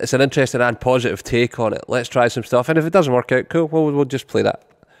interesting and positive take on it. Let's try some stuff, and if it doesn't work out, cool. We'll just play that.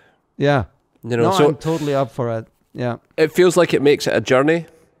 Yeah, you know, no, so I'm totally up for it. Yeah, it feels like it makes it a journey.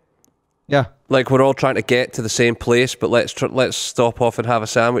 Yeah, like we're all trying to get to the same place, but let's stop off and have a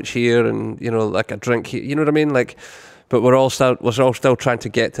sandwich here, and you know, like a drink here. You know what I mean? Like, but we're all still trying to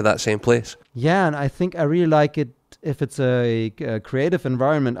get to that same place. Yeah, and I think I really like it if it's a creative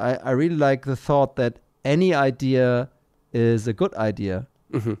environment. I really like the thought that any idea is a good idea,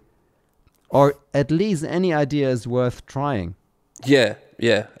 or at least any idea is worth trying. Yeah,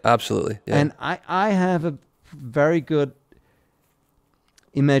 absolutely. Yeah. And I have a very good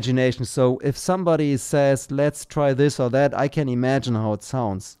imagination. So if somebody says, let's try this or that, I can imagine how it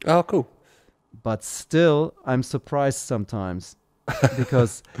sounds. Oh, cool. But still, I'm surprised sometimes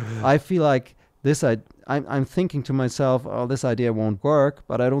because I feel like I'm thinking to myself, oh, this idea won't work,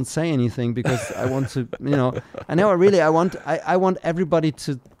 but I don't say anything because I want to, you know, I want everybody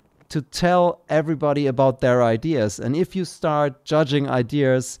to tell everybody about their ideas. And if you start judging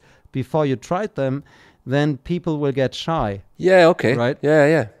ideas before you tried them, then people will get shy. Yeah, okay. Right?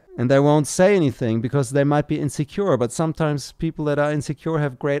 Yeah. And they won't say anything because they might be insecure. But sometimes people that are insecure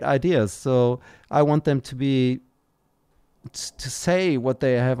have great ideas. So I want them to say what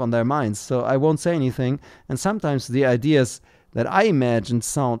they have on their minds. So I won't say anything. And sometimes the ideas that I imagine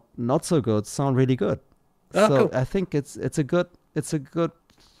sound not so good sound really good. Oh, so cool. I think it's a good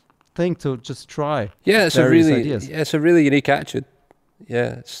thing to just try. Yeah, it's a really unique attitude.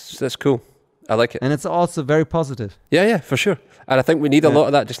 Yeah, that's cool. I like it. And it's also very positive. Yeah, for sure. And I think we need a lot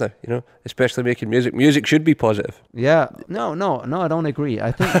of that just now, you know, especially making music. Music should be positive. Yeah. No, I don't agree.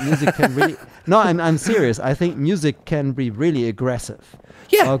 I think music can really... No, I'm serious. I think music can be really aggressive.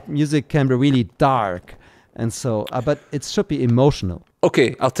 Yeah. Or music can be really dark. And so, but it should be emotional.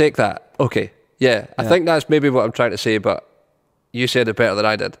 Okay, I'll take that. Okay. Yeah, I think that's maybe what I'm trying to say, but you said it better than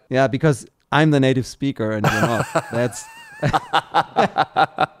I did. Yeah, because I'm the native speaker and you're not. That's...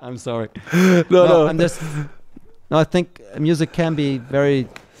 I'm sorry. No. I think music can be very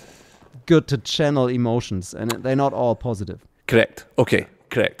good to channel emotions, and they're not all positive. Correct. Okay.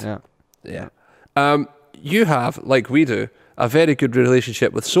 Correct. Yeah. You have, like we do, a very good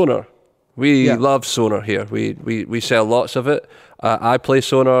relationship with Sonar. We love Sonar here. We sell lots of it. I play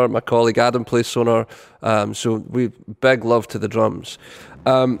Sonar. My colleague Adam plays Sonar. So we big love to the drums.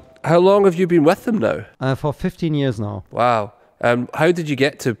 How long have you been with them now? For 15 years now. Wow. How did you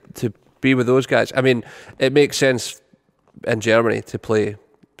get to be with those guys? I mean, it makes sense in Germany to play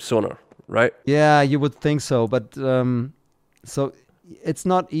Sonar, right? Yeah, you would think so. But so it's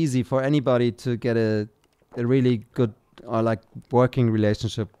not easy for anybody to get a really good or like working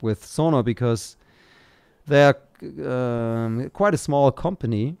relationship with Sonar because they're quite a small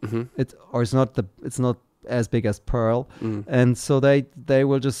company. It's not as big as Pearl, and so they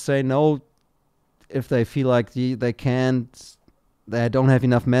will just say no if they feel like they don't have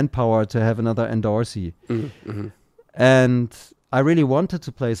enough manpower to have another endorsee. And I really wanted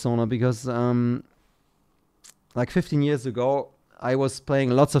to play Sonar because like 15 years ago I was playing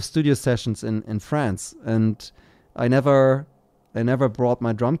lots of studio sessions in France, and I never brought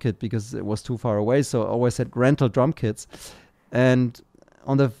my drum kit because it was too far away, so I always had rental drum kits. And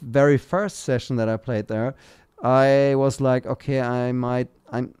on the very first session that I played there, I was like, okay, I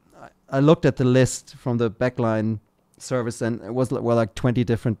looked at the list from the backline service, and it was like 20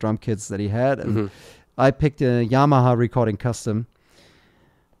 different drum kits that he had, and I picked a Yamaha Recording Custom,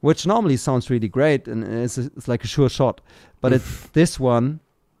 which normally sounds really great, and it's like a sure shot. But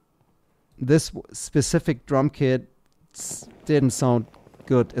this specific drum kit didn't sound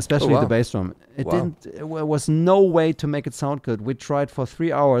good, especially the bass drum. There was no way to make it sound good. We tried for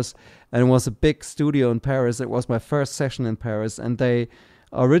 3 hours, and it was a big studio in Paris. It was my first session in Paris, and they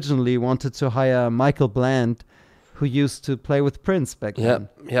originally wanted to hire Michael Bland, who used to play with Prince back then.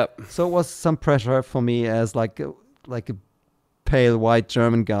 Yep. So it was some pressure for me as like a pale white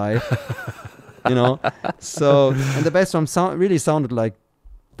German guy, you know. So, and the bass drum really sounded like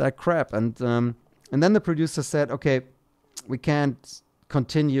that crap, and then the producer said, okay, we can't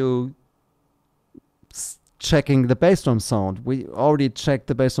continue checking the bass drum sound. We already checked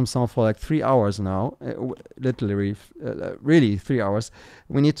the bass drum sound for like 3 hours now, literally, really 3 hours.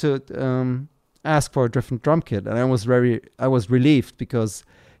 We need to ask for a different drum kit, and I was relieved because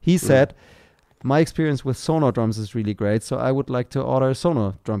he said, my experience with Sonar drums is really great, so I would like to order a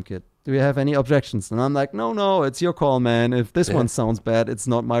Sonar drum kit. Do you have any objections? And I'm like, no, it's your call, man. If this one sounds bad, it's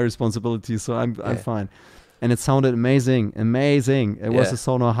not my responsibility, so I'm fine. And it sounded amazing. It was a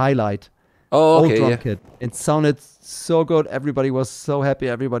Sonor Highlight. Oh, okay, old drum kit. It sounded so good. Everybody was so happy.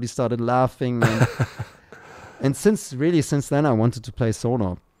 Everybody started laughing. And since then, I wanted to play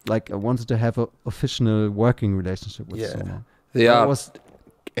Sonor. Like, I wanted to have an official working relationship with Sonor. They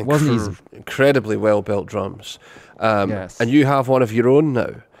it wasn't easy. Incredibly well-built drums. Yes. And you have one of your own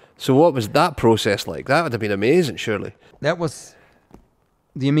now. So what was that process like? That would have been amazing, surely. That was...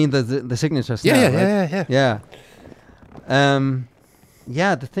 Do you mean the signature snare? Yeah.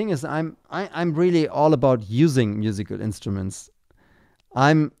 Yeah, the thing is, I'm really all about using musical instruments.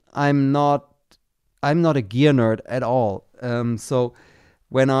 I'm not a gear nerd at all. So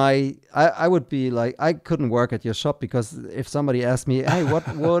when I would be like, I couldn't work at your shop because if somebody asked me, hey,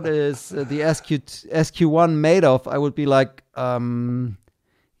 what is the SQ1 made of? I would be like, from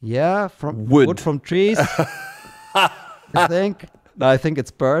wood from trees. I think. No, I think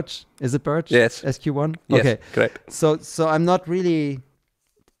it's birch. Is it birch? Yes. SQ1. Yes, okay, correct. So I'm not really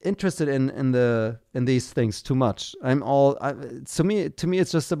interested in these things too much. To me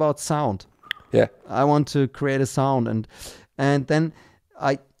it's just about sound. Yeah. I want to create a sound, and then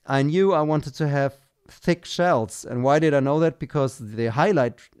I knew I wanted to have thick shells. And why did I know that? Because the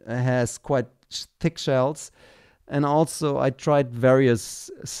Highlight has quite thick shells, and also I tried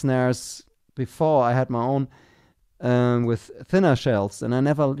various snares before. I had my own with thinner shells, and I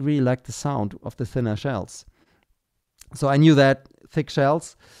never really liked the sound of the thinner shells. So I knew that thick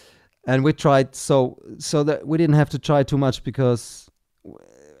shells, and we tried so that we didn't have to try too much because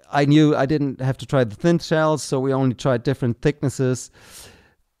I knew I didn't have to try the thin shells, so we only tried different thicknesses,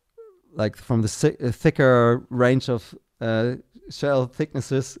 like from the thicker range of shell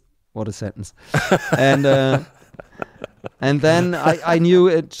thicknesses. What a sentence! And then I knew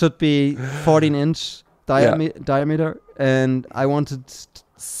it should be 14-inch diameter, and I wanted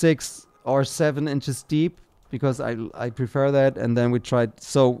 6 or 7 inches deep because I prefer that. And then we tried,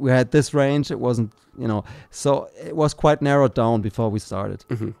 so we had this range. It wasn't, so it was quite narrowed down before we started.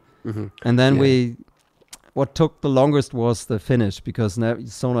 And then what took the longest was the finish, because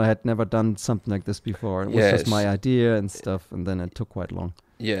Sonor had never done something like this before. It was just my idea and stuff, and then it took quite long.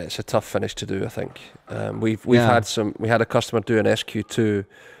 Yeah, it's a tough finish to do, I think. We had a customer do an SQ2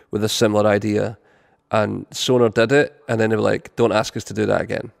 with a similar idea, and Sonor did it, and then they were like, "Don't ask us to do that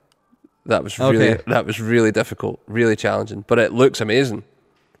again." That was really difficult, really challenging, but it looks amazing.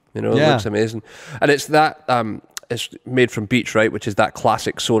 It looks amazing, and it's that it's made from beech, right? Which is that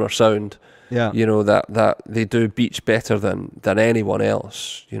classic Sonor sound. Yeah, that they do beech better than anyone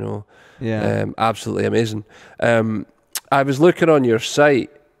else. Absolutely amazing. I was looking on your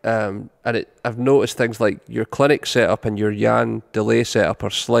site, and I've noticed things like your clinic setup and your Jan delay setup are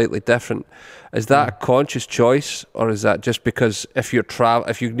slightly different. Is that a conscious choice, or is that just because if you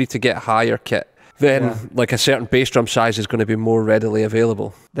need to get higher kit, then like a certain bass drum size is going to be more readily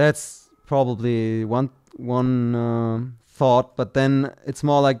available? That's probably one thought, but then it's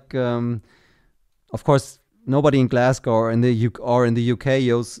more like, of course, nobody in Glasgow or in the UK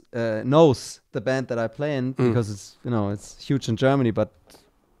knows the band that I play in, because it's huge in Germany, but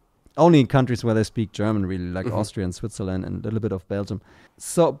only in countries where they speak German, really, like Austria and Switzerland and a little bit of Belgium.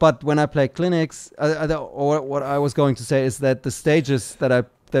 So, but when I play clinics, or what I was going to say is that the stages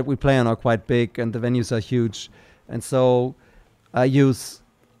that we play on are quite big and the venues are huge, and so I use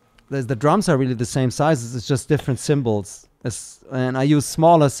the drums are really the same sizes. It's just different cymbals. And I use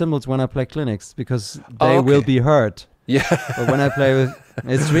smaller cymbals when I play clinics because they will be heard. Yeah. But when I play with,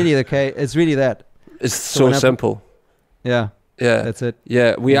 it's really the case. It's really that. It's so simple. Yeah. That's it.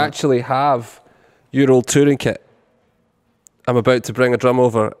 Yeah. We actually have your old touring kit. I'm about to bring a drum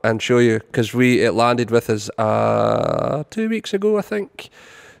over and show you, because it landed with us 2 weeks ago, I think.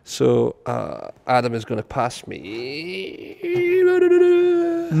 So Adam is going to pass me.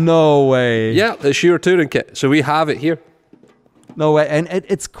 No way. Yeah, it's your touring kit. So we have it here. No way, and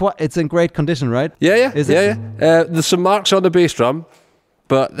it's in great condition, right? Yeah. There's some marks on the bass drum,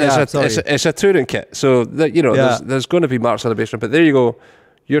 but it's a touring kit, so there's going to be marks on the bass drum. But there you go,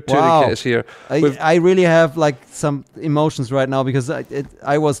 your touring kit is here. I really have like some emotions right now, because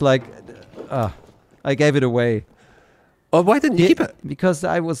I was like, I gave it away. Oh, why didn't you keep it? Because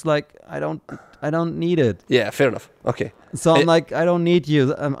I was like, I don't need it. Yeah, fair enough. Okay. So I'm like, I don't need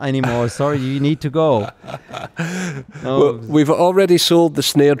you anymore. Sorry, you need to go. No. Well, we've already sold the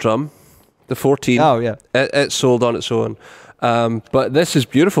snare drum, the 14. Oh yeah. It's sold on its own. But this is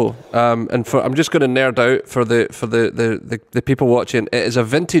beautiful. And I'm just going to nerd out for the people watching. It is a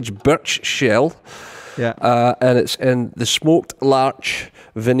vintage birch shell. and it's in the smoked larch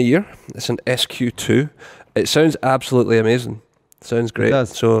veneer. It's an SQ2. It sounds absolutely amazing. Sounds great. It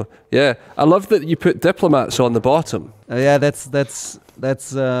does. So yeah, I love that you put diplomats on the bottom. Yeah, that's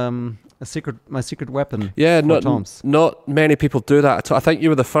my secret weapon. Yeah, for toms. not many people do that at all. I think you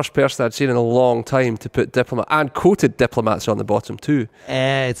were the first person I'd seen in a long time to put diplomat and coated diplomats on the bottom too.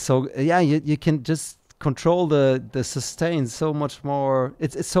 It's so you can just control the sustain so much more.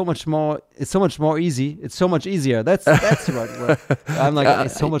 It's so much more easy. It's so much easier. That's the right word. I'm like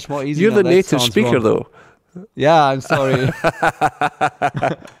it's so much more easy. You're the native wrong. speaker though. Yeah, I'm sorry.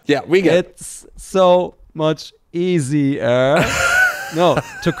 Yeah, we get it's so much easier. No,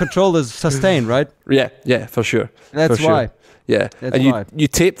 to control the sustain, right? Yeah, for sure. That's for sure. why. Yeah, That's and why. you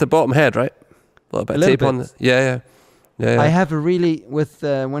tape the bottom head, right? A little bit of tape bit. on the, yeah. I have a really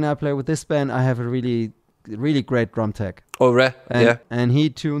when I play with this band, I have a really great drum tech. Oh, And, and he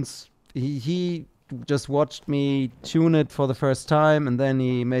tunes. He just watched me tune it for the first time, and then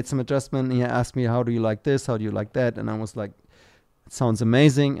he made some adjustment. And he asked me, "How do you like this? How do you like that?" And I was like, "It sounds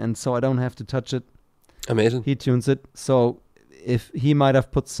amazing." And so I don't have to touch it. Amazing. He tunes it. So if he might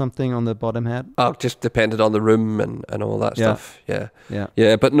have put something on the bottom head. Oh, just depended on the room and all that stuff. Yeah.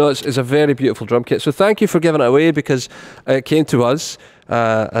 Yeah. But no, it's a very beautiful drum kit. So thank you for giving it away because it came to us,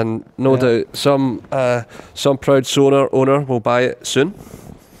 and no doubt some proud Sonar owner will buy it soon.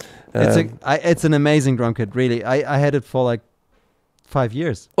 It's an amazing drum kit, really. I had it for like 5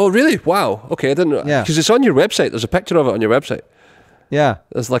 years. Oh, really? Wow. Okay, I didn't know. Yeah. Because it's on your website. There's a picture of it on your website. Yeah.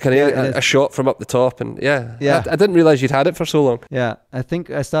 There's like a shot from up the top, and Yeah. I didn't realize you'd had it for so long. Yeah. I think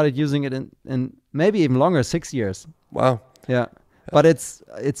I started using it in maybe even longer, 6 years. Wow. Yeah. But it's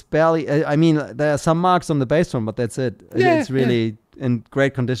barely. I mean, there are some marks on the bass drum, but that's it. It's really in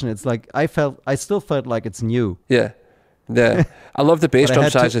great condition. It's like I still felt like it's new. Yeah. I love the bass But I drum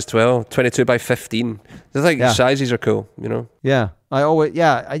had to- size as well. 22 by 15. I think sizes are cool. You know. Yeah.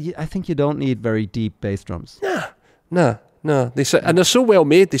 I think you don't need very deep bass drums. No. And they're so well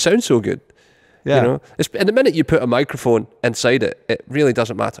made. They sound so good. Yeah. You know, and the minute you put a microphone inside it, it really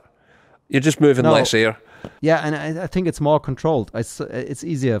doesn't matter. You're just moving less air. Yeah, and I think it's more controlled. It's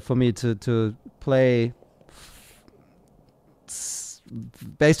easier for me to play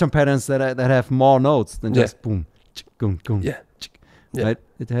bass drum patterns that have more notes than just boom, chick, boom, boom. Yeah. Right.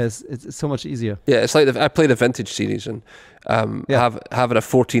 It's so much easier. Yeah, it's like I play the vintage series and having a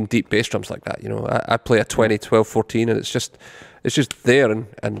 14 deep bass drums like that. You know, I play a 20, 12, 14, and it's just there,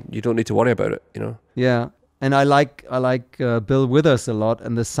 and you don't need to worry about it. You know. Yeah, and I like Bill Withers a lot,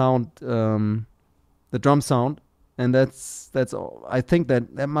 and the sound, the drum sound, and that's all. I think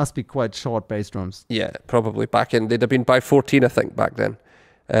that must be quite short bass drums. Yeah, probably they'd have been by 14, I think, back then.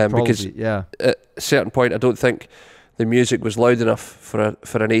 Because at a certain point, I don't think the music was loud enough for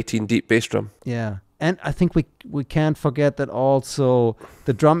an 18 deep bass drum. Yeah. And I think we can't forget that also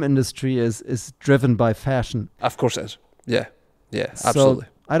the drum industry is driven by fashion. Of course it is. Yeah, absolutely.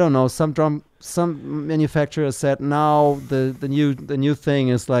 So, I don't know, some manufacturers said now the new thing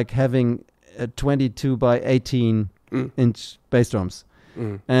is like having a 22 by 18 inch bass drums.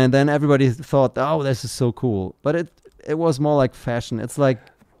 And then everybody thought, oh, this is so cool. But it was more like fashion. It's like,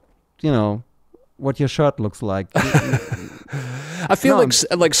 you know, what your shirt looks like. I feel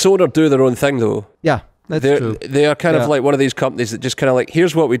like Sonar do their own thing though. Yeah, that's true. They are kind of like one of these companies that just kind of like,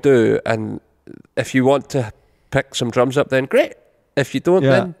 here's what we do, and if you want to pick some drums up, then great. If you don't,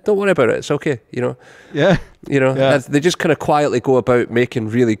 then don't worry about it. It's okay, you know. Yeah. You know, they just kind of quietly go about making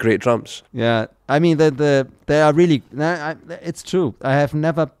really great drums. Yeah, I mean they are really. It's true. I have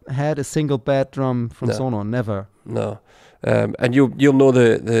never had a single bad drum from Sonar. Never. No, and you'll know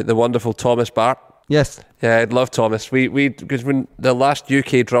the wonderful Thomas Bart. Yes. Yeah, I'd love Thomas. We because when the last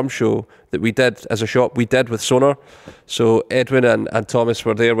UK drum show that we did as a shop, we did with Sonar. So Edwin and Thomas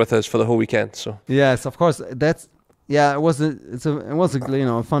were there with us for the whole weekend. So yes, of course. It was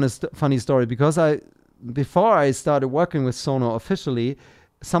a funny story because before I started working with Sonar officially,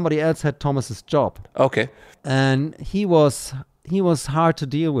 somebody else had Thomas's job. Okay. And he was hard to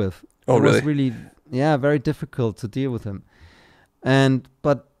deal with. Oh, really? It was really very difficult to deal with him.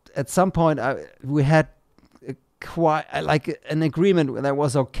 But at some point we had quite like an agreement that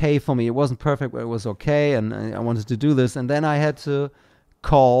was okay for me. It wasn't perfect, but it was okay, and I wanted to do this. And then I had to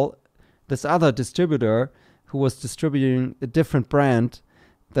call this other distributor who was distributing a different brand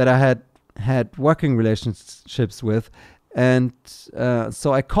that I had working relationships with. And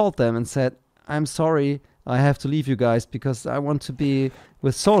so I called them and said, I'm sorry, I have to leave you guys because I want to be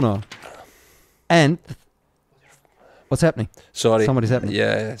with Sonar. And What's happening? Sorry. Somebody's happening.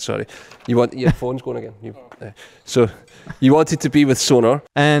 Yeah, sorry. Your phone's going again. So you wanted to be with Sonar.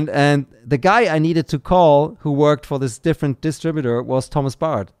 And the guy I needed to call who worked for this different distributor was Thomas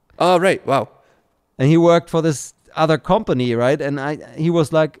Bard. Oh, right. Wow. And he worked for this other company, right? And he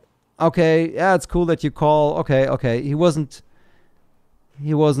was like, okay, yeah, it's cool that you call. Okay. He wasn't,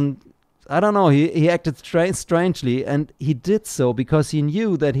 I don't know, he acted strangely, and he did so because he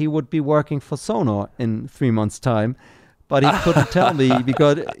knew that he would be working for Sonar in 3 months' time, but he couldn't tell me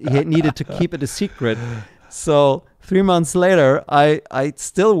because he needed to keep it a secret. So 3 months later, I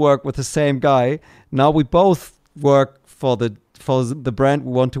still work with the same guy. Now we both work for the brand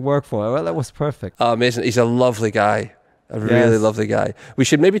we want to work for. Well, that was perfect. Oh, amazing. He's a lovely guy. Really lovely guy. We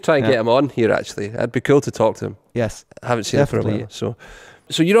should maybe try and get him on here, actually. It'd be cool to talk to him. Yes. I haven't seen definitely. him for a while.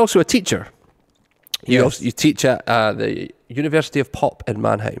 So you're also a teacher. You teach at the University of Pop in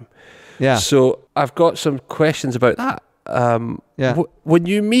Mannheim. Yeah. So I've got some questions about that. When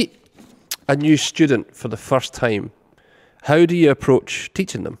you meet a new student for the first time, how do you approach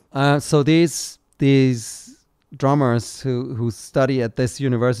teaching them? So these drummers who study at this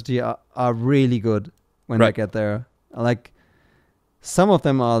university are really good when they get there. Like, some of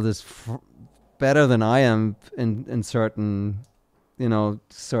them are better than I am in certain,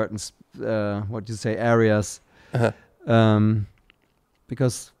 areas,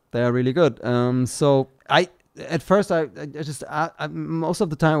 because they are really good. So at first I most of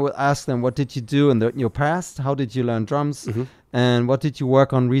the time will ask them, what did you do in your past? How did you learn drums? Mm-hmm. And what did you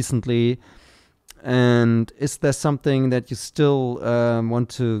work on recently? And is there something that you still want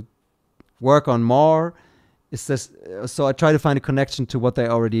to work on more? So I try to find a connection to what they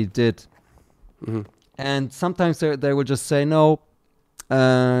already did. Mm-hmm. And sometimes they will just say no,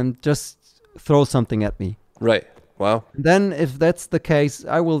 just throw something at me. Right. Wow. Then if that's the case,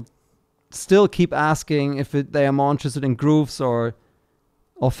 I will still keep asking if they are more interested in grooves or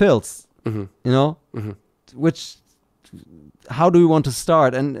fills. Mm-hmm. Mm-hmm. How do we want to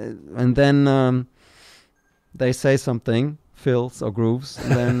start? And then they say something, fills or grooves,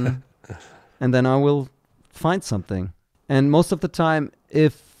 and then I will find something. And most of the time,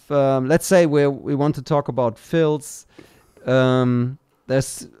 if let's say we want to talk about fills,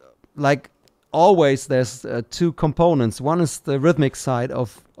 there's always two components. One is the rhythmic side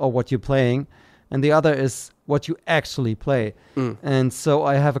of what you're playing, and the other is what you actually play. And so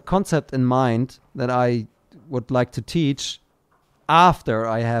I have a concept in mind that I would like to teach after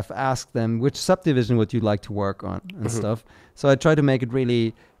I have asked them which subdivision would you like to work on and stuff. So I try to make it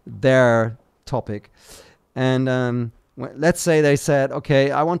really their topic. And let's say they said,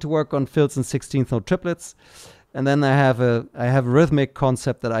 okay, I want to work on fills and 16th note triplets, and then I have a rhythmic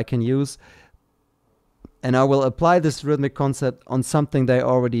concept that I can use, and I will apply this rhythmic concept on something they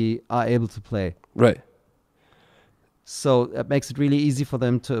already are able to play. Right. So that makes it really easy for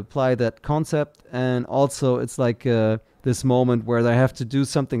them to apply that concept, and also it's like this moment where they have to do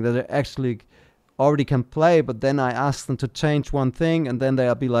something that they actually already can play, but then I ask them to change one thing, and then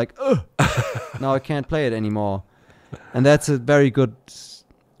they'll be like, ugh, now I can't play it anymore. And that's a very good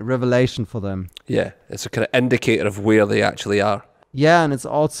revelation for them. Yeah, it's a kind of indicator of where they actually are. Yeah, and it's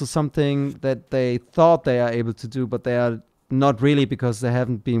also something that they thought they are able to do, but they are not really, because they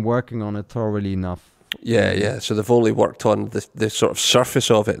haven't been working on it thoroughly enough. Yeah. So they've only worked on the sort of surface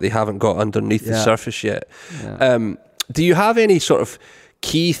of it. They haven't got underneath the surface yet. Yeah. Do you have any sort of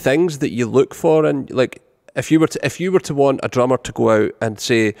key things that you look for? And like, if you were to want a drummer to go out and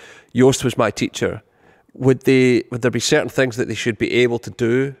say, Joost was my teacher, would there be certain things that they should be able to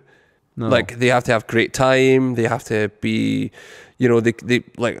do? No. Like, they have to have great time. They have to be, they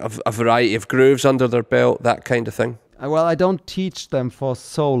like a variety of grooves under their belt, that kind of thing. Well, I don't teach them for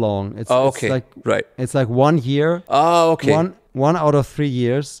so long. It's right. It's like 1 year. Oh, okay. One out of 3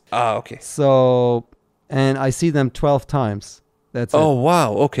 years. Ah, okay. So, and I see them 12 times. That's it. Oh,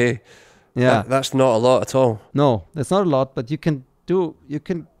 wow. Okay. Yeah. That's not a lot at all. No, that's not a lot, but you can do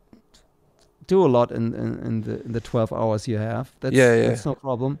a lot in the 12 hours you have. That's no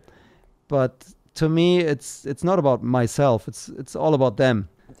problem. But to me, it's not about myself. It's all about them.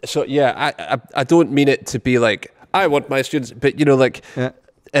 So I don't mean it to be like, I want my students, but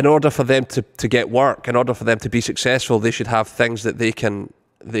in order for them to get work, in order for them to be successful, they should have things that they can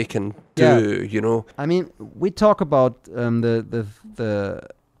do. I mean, we talk about the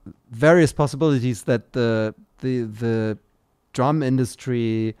various possibilities that the drum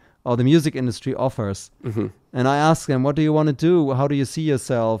industry or the music industry offers. Mm-hmm. And I ask them, what do you want to do? How do you see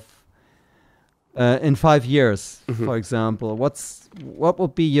yourself in 5 years, for example? What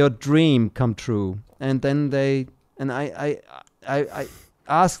would be your dream come true? And then I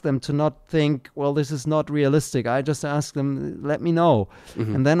ask them to not think, well, this is not realistic. I just ask them, let me know.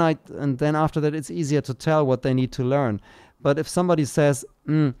 And then after that, it's easier to tell what they need to learn. But if somebody says,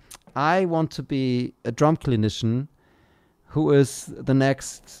 I want to be a drum clinician who is the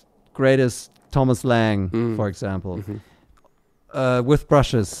next greatest Thomas Lang, for example, with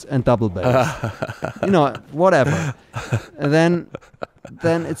brushes and double bass, whatever. And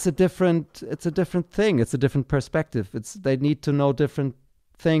then it's a different thing. It's a different perspective. They need to know different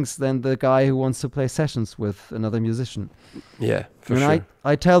things than the guy who wants to play sessions with another musician. Yeah, for sure.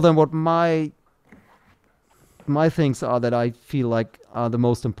 I tell them what my things are that I feel like are the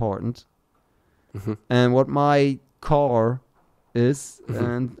most important, and what my core is,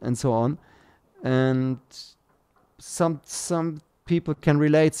 and so on. And some people can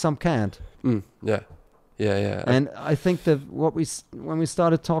relate, some can't. Yeah. And I think that when we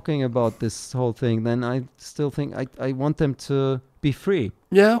started talking about this whole thing, then I still think I want them to be free.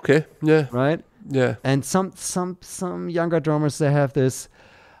 Yeah. Okay. Yeah. Right. Yeah. And some younger drummers, they have this.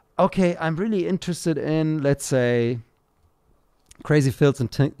 Okay, I'm really interested in, let's say, crazy fills in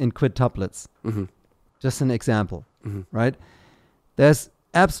quintuplets. Just an example, right? There's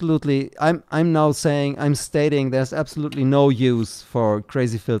absolutely, I'm stating there's absolutely no use for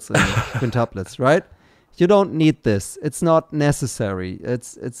crazy fills in quintuplets, right? You don't need this. It's not necessary.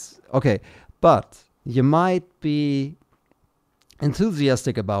 It's okay, but you might be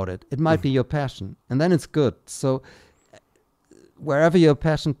enthusiastic about it. It might be your passion, and then it's good. So wherever your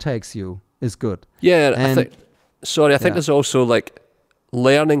passion takes you is good. Yeah, I think there's also like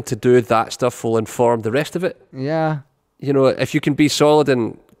learning to do that stuff will inform the rest of it. Yeah. If you can be solid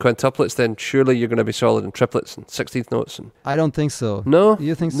in quintuplets, then surely you're going to be solid in triplets and 16th notes. And I don't think so. No?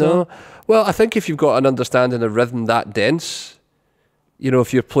 You think so? No. Well, I think if you've got an understanding of rhythm that dense,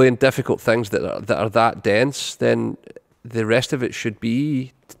 if you're playing difficult things that are that dense, then the rest of it should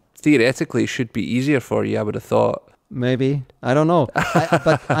be, theoretically, should be easier for you, I would have thought. Maybe. I don't know.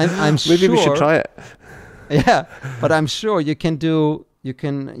 But I'm sure. Maybe we should try it. Yeah, but I'm sure you can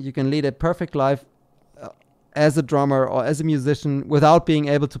lead a perfect life as a drummer or as a musician without being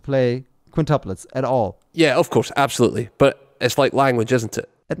able to play quintuplets at all. Yeah, of course, absolutely. But it's like language, isn't it?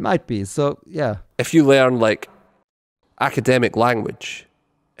 It might be. So, yeah. If you learn like academic language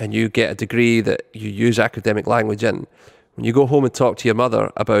and you get a degree that you use academic language in, when you go home and talk to your mother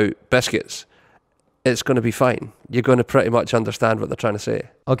about biscuits, it's going to be fine. You're going to pretty much understand what they're trying to say.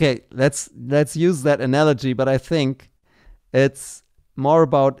 Okay, let's use that analogy, but I think it's more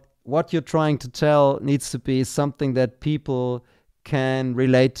about what you're trying to tell needs to be something that people can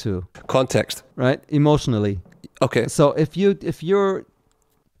relate to. Context. Right? Emotionally. Okay. So if you're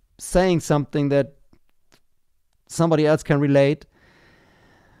saying something that somebody else can relate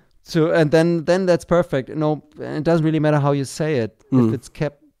to, and then that's perfect. It doesn't really matter how you say it. If it's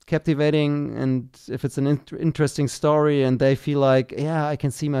captivating and if it's an interesting story and they feel like, yeah, I can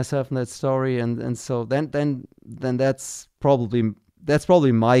see myself in that story, and so then that's probably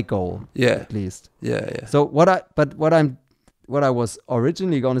my goal. Yeah. At least. Yeah. So what I was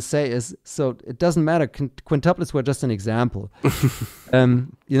originally going to say is, so it doesn't matter. Quintuplets were just an example.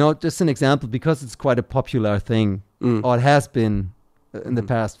 Just an example because it's quite a popular thing, or it has been in the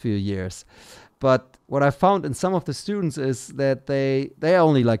past few years. But what I found in some of the students is that they are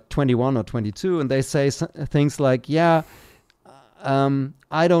only like 21 or 22, and they say things like, yeah,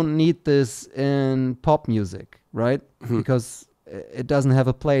 I don't need this in pop music, right? Because it doesn't have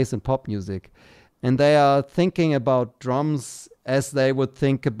a place in pop music. And they are thinking about drums as they would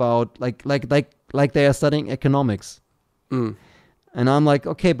think about like they are studying economics. And I'm like,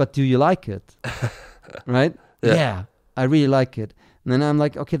 okay, but do you like it? Right? Yeah, I really like it. And then I'm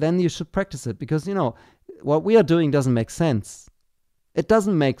like, okay, then you should practice it because, what we are doing doesn't make sense. It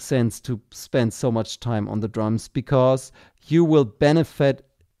doesn't make sense to spend so much time on the drums because you will benefit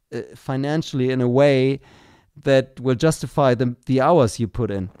financially in a way that will justify the hours you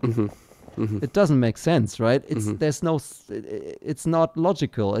put in. It doesn't make sense, right? It's not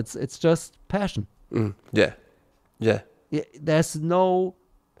logical. It's just passion. Yeah. There's no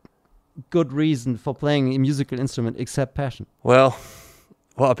good reason for playing a musical instrument except passion. Well,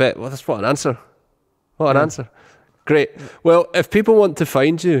 what an answer. What an answer. Great. Well, if people want to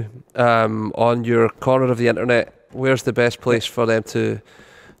find you on your corner of the internet, where's the best place for them to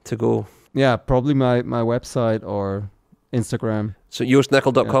go? Yeah, probably my website or Instagram. So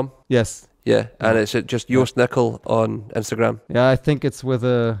jostnickel.com? Yes. Yeah, and it's just Joost Nickel on Instagram. Yeah, I think it's with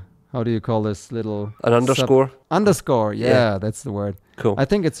a, how do you call this little... An underscore? Underscore, yeah, that's the word. Cool. I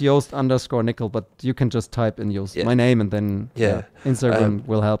think it's Joost _Nickel, but you can just type in Joost, my name, and then Instagram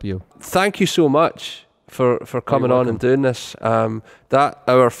will help you. Thank you so much for coming on and doing this. That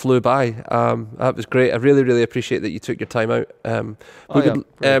hour flew by. That was great. I really, really appreciate that you took your time out.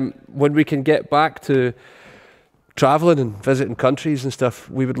 When we can get back to traveling and visiting countries and stuff,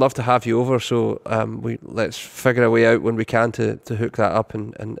 we would love to have you over. So let's figure a way out when we can to hook that up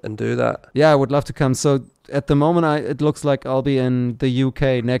and do that. Yeah, I would love to come. So at the moment, it looks like I'll be in the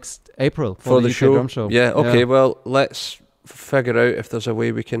UK next April for the UK show. Drum Show. Yeah. Okay. Yeah. Well, let's figure out if there's a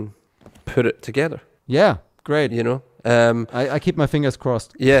way we can put it together. Yeah. Great. You know. I keep my fingers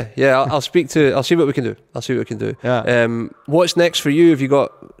crossed. Yeah. I'll see what we can do. Yeah. What's next for you? Have you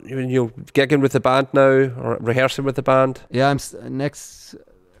got gigging with the band now or rehearsing with the band? Yeah, I'm next.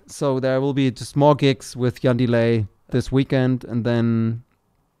 So there will be just more gigs with Jan Delay this weekend, and then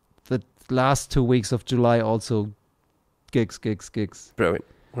the last 2 weeks of July also gigs. Brilliant.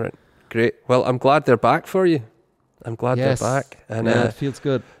 Right. Great. Well, I'm glad they're back for you. I'm glad they're back. And it feels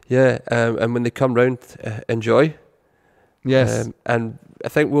good. Yeah. And when they come round, enjoy. Yes. And I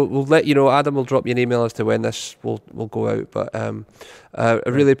think we'll let you know. Adam will drop you an email as to when this will go out. But I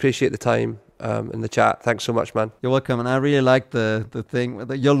really appreciate the time and the chat. Thanks so much, man. You're welcome. And I really like the thing,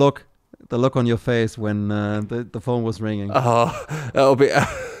 the look on your face when the phone was ringing. It'll be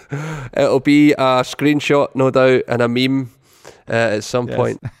a screenshot, no doubt, and a meme at some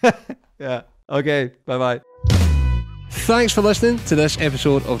point. Yeah. Okay. Bye. Thanks for listening to this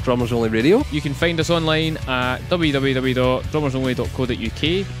episode of Drummers Only Radio. You can find us online at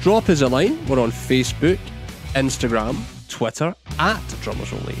www.drummersonly.co.uk. Drop us a line. We're on Facebook, Instagram, Twitter at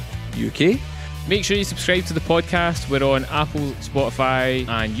Drummers Only UK. Make sure you subscribe to the podcast. We're on Apple, Spotify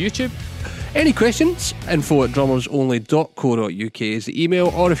and YouTube. Any questions? info@drummersonly.co.uk is the email,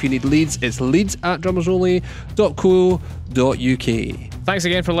 or if you need leads, it's leads@drummersonly.co.uk. Thanks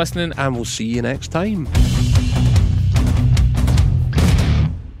again for listening, and we'll see you next time.